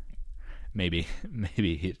maybe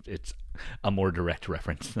it's a more direct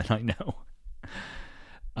reference than I know.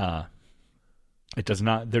 It does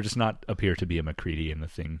not. There does not appear to be a MacReady in The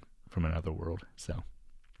Thing from Another World. So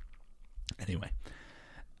anyway,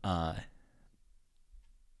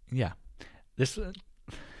 yeah, this.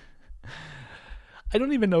 I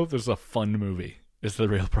don't even know if this is a fun movie. Is the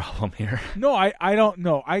real problem here? No, I don't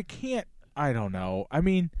know. I can't. I don't know. I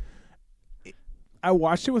mean, I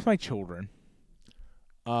watched it with my children.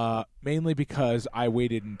 Mainly because I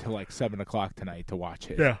waited until 7:00 tonight to watch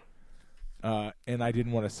it. Yeah. And I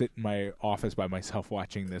didn't want to sit in my office by myself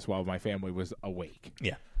watching this while my family was awake.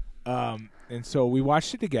 Yeah. And so we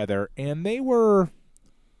watched it together, and they were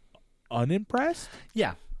unimpressed.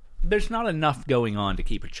 Yeah. There's not enough going on to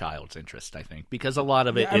keep a child's interest, I think, because a lot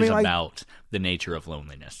of it is about the nature of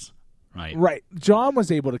loneliness, right? Right. John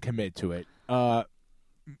was able to commit to it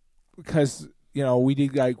because, we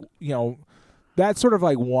did that sort of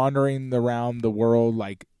wandering around the world,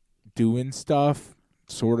 doing stuff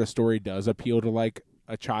sort of story does appeal to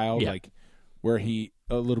a child, where a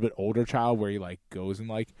little bit older child where he goes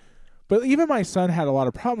and but even my son had a lot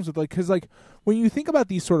of problems with because when you think about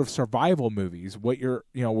these sort of survival movies, what you're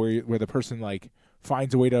where the person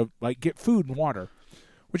finds a way to get food and water,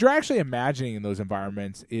 what you're actually imagining in those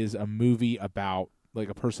environments is a movie about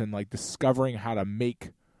a person discovering how to make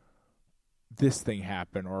this thing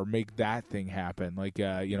happen or make that thing happen. But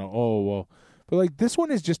this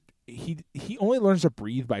one is just he only learns to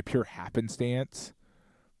breathe by pure happenstance,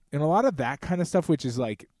 and a lot of that kind of stuff, which is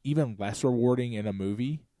even less rewarding in a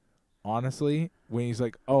movie. Honestly, when he's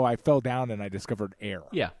I fell down and I discovered air.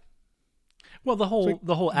 Yeah. Well, the whole you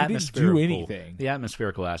didn't atmospherical do anything. the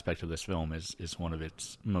atmospherical aspect of this film is one of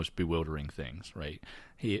its most bewildering things, right?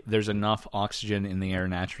 There's enough oxygen in the air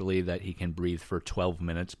naturally that he can breathe for 12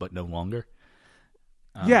 minutes, but no longer.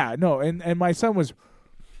 Yeah, no, and my son was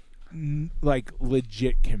like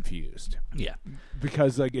legit confused Yeah,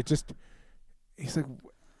 because like he's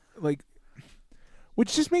like,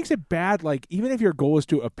 which just makes it bad. Like even if your goal is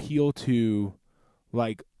to appeal to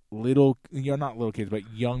like not little kids, but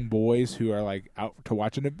young boys who are like out to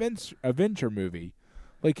watch an adventure movie,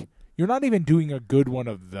 like you're not even doing a good one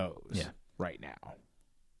of those right now.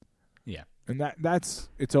 Yeah, and that's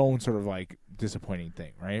its own sort of like disappointing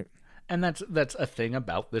thing, right? and that's a thing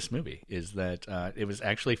about this movie is that it was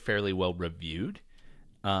actually fairly well reviewed,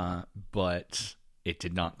 but it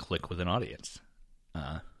did not click with an audience.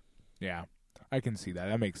 Yeah, I can see that.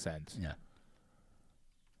 That makes sense. Yeah.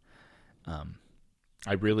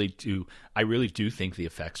 I really do think the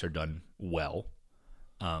effects are done well.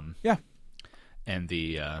 Yeah. And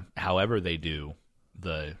the however they do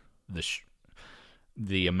the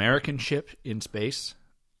American ship in space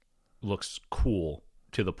looks cool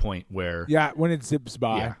to the point where when it zips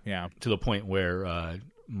by. Yeah. To the point where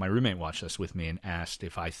my roommate watched this with me and asked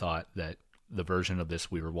if I thought that the version of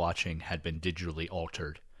this we were watching had been digitally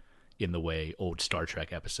altered in the way old Star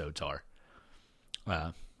Trek episodes are.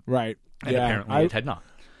 Right. And apparently it had not.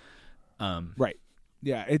 Right.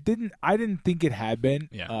 Yeah, it didn't. I didn't think it had been.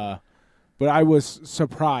 Yeah. But I was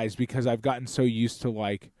surprised because I've gotten so used to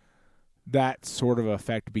like that sort of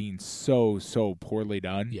effect being so poorly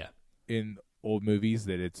done. Yeah. In old movies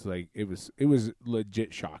that it's like it was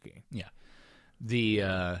legit shocking. Yeah.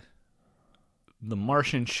 The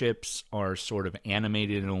Martian ships are sort of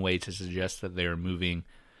animated in a way to suggest that they are moving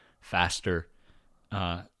faster.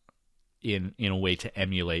 In a way to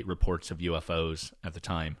emulate reports of UFOs at the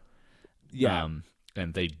time. Yeah.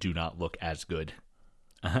 And they do not look as good.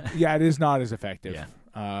 Yeah, it is not as effective.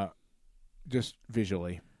 Yeah. Just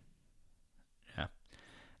visually. Yeah.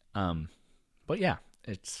 But yeah,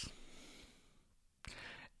 it's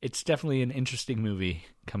definitely an interesting movie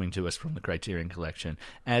coming to us from the Criterion Collection,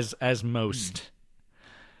 as most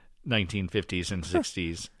 1950s and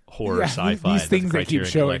 60s horror sci-fi these things that the they keep Criterion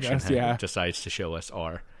showing Collection us, decides to show us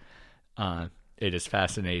are. It is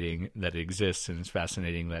fascinating that it exists, and it's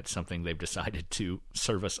fascinating that something they've decided to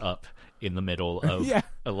serve us up in the middle of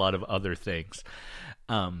a lot of other things.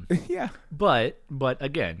 Yeah. But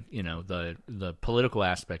again, the political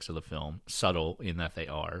aspects of the film, subtle in that they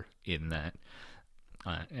are, in that,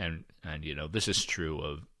 and this is true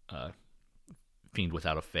of Fiend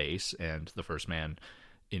Without a Face and The First Man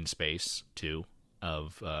in Space too,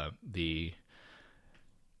 of the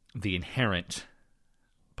inherent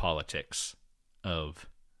politics of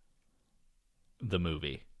the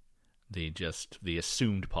movie, the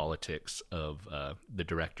assumed politics of the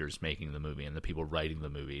directors making the movie and the people writing the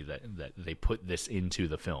movie, that they put this into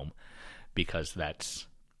the film because that's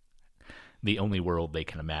the only world they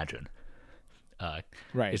can imagine.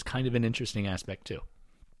 Right, is kind of an interesting aspect too.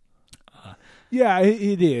 Yeah,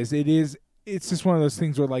 it is. It is. It's just one of those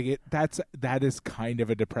things where like that is kind of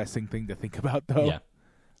a depressing thing to think about, though. Yeah.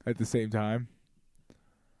 At the same time.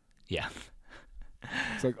 Yeah.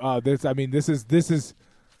 It's like, oh, this is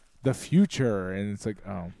the future, and it's like,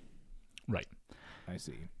 oh, right. I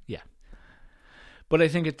see. Yeah. But I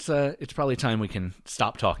think it's probably time we can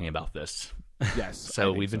stop talking about this. Yes.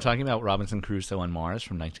 So we've been talking about Robinson Crusoe on Mars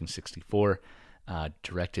from 1964,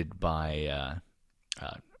 directed by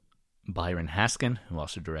Byron Haskin, who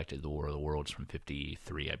also directed The War of the Worlds from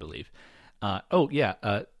 1953, I believe.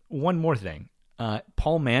 One more thing.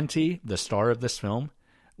 Paul Manti, the star of this film,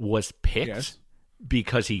 was picked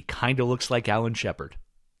because he kind of looks like Alan Shepard.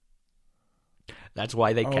 That's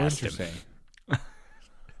why they cast him.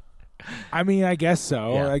 I mean, I guess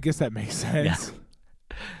so. Yeah. I guess that makes sense.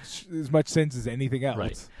 Yeah. As much sense as anything else.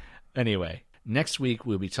 Right. Anyway, next week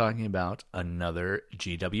we'll be talking about another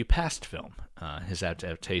G.W. Past film, his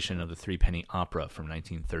adaptation of the Threepenny Opera from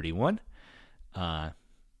 1931.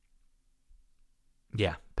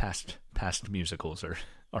 Past musicals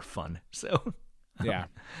are fun. So yeah.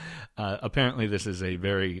 Apparently this is a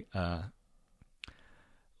very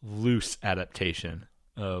loose adaptation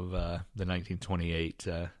of the 1928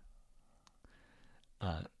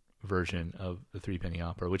 version of the Threepenny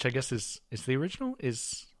Opera, which I guess is the original.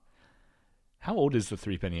 How old is the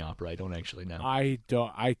Threepenny Opera? I don't actually know. I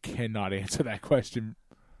cannot answer that question.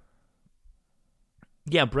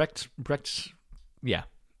 Yeah, Brecht. Yeah.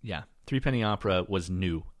 Threepenny Opera was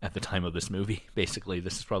new at the time of this movie. Basically,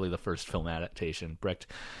 this is probably the first film adaptation. Brecht,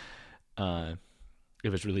 it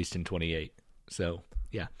was released in 1928. So,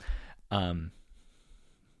 yeah.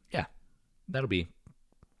 it'll be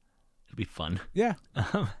fun. Yeah.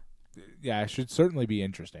 Yeah, it should certainly be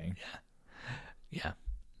interesting. Yeah.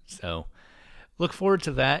 So look forward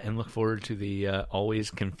to that, and look forward to the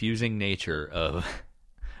always confusing nature of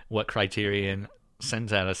what Criterion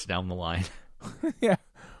sends at us down the line. Yeah.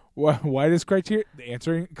 Why does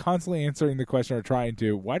Criterion constantly answering the question or trying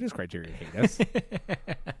to? Why does Criterion hate us?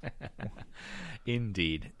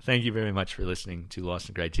 Indeed. Thank you very much for listening to Lost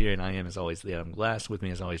in Criterion. I am, as always, the Adam Glass. With me,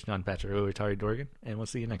 as always, John Patrick Atari Dorgan, and we'll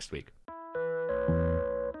see you next week.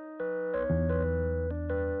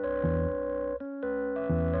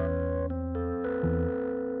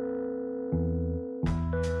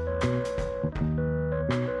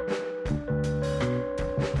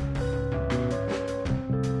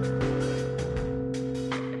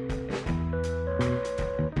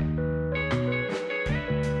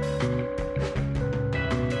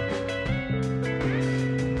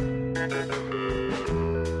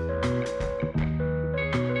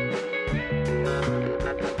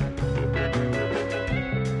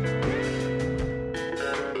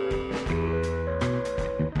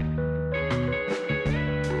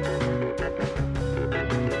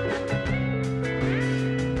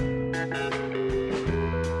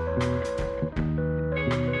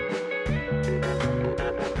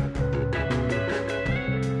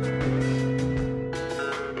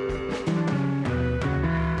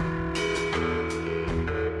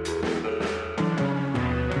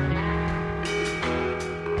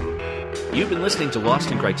 You've been listening to Lost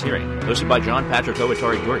in Criterion, hosted by John Patrick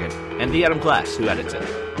Atari Dorgan and the Adam Glass, who edits it.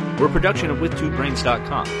 We're a production of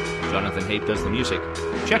WithTwoBrains.com. Jonathan Haidt does the music.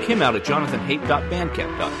 Check him out at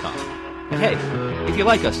jonathanhaidt.bandcamp.com. And hey, if you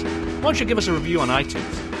like us, why don't you give us a review on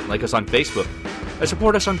iTunes, like us on Facebook, or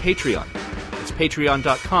support us on Patreon. It's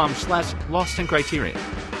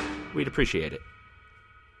patreon.com/LostInCriterion. We'd appreciate it.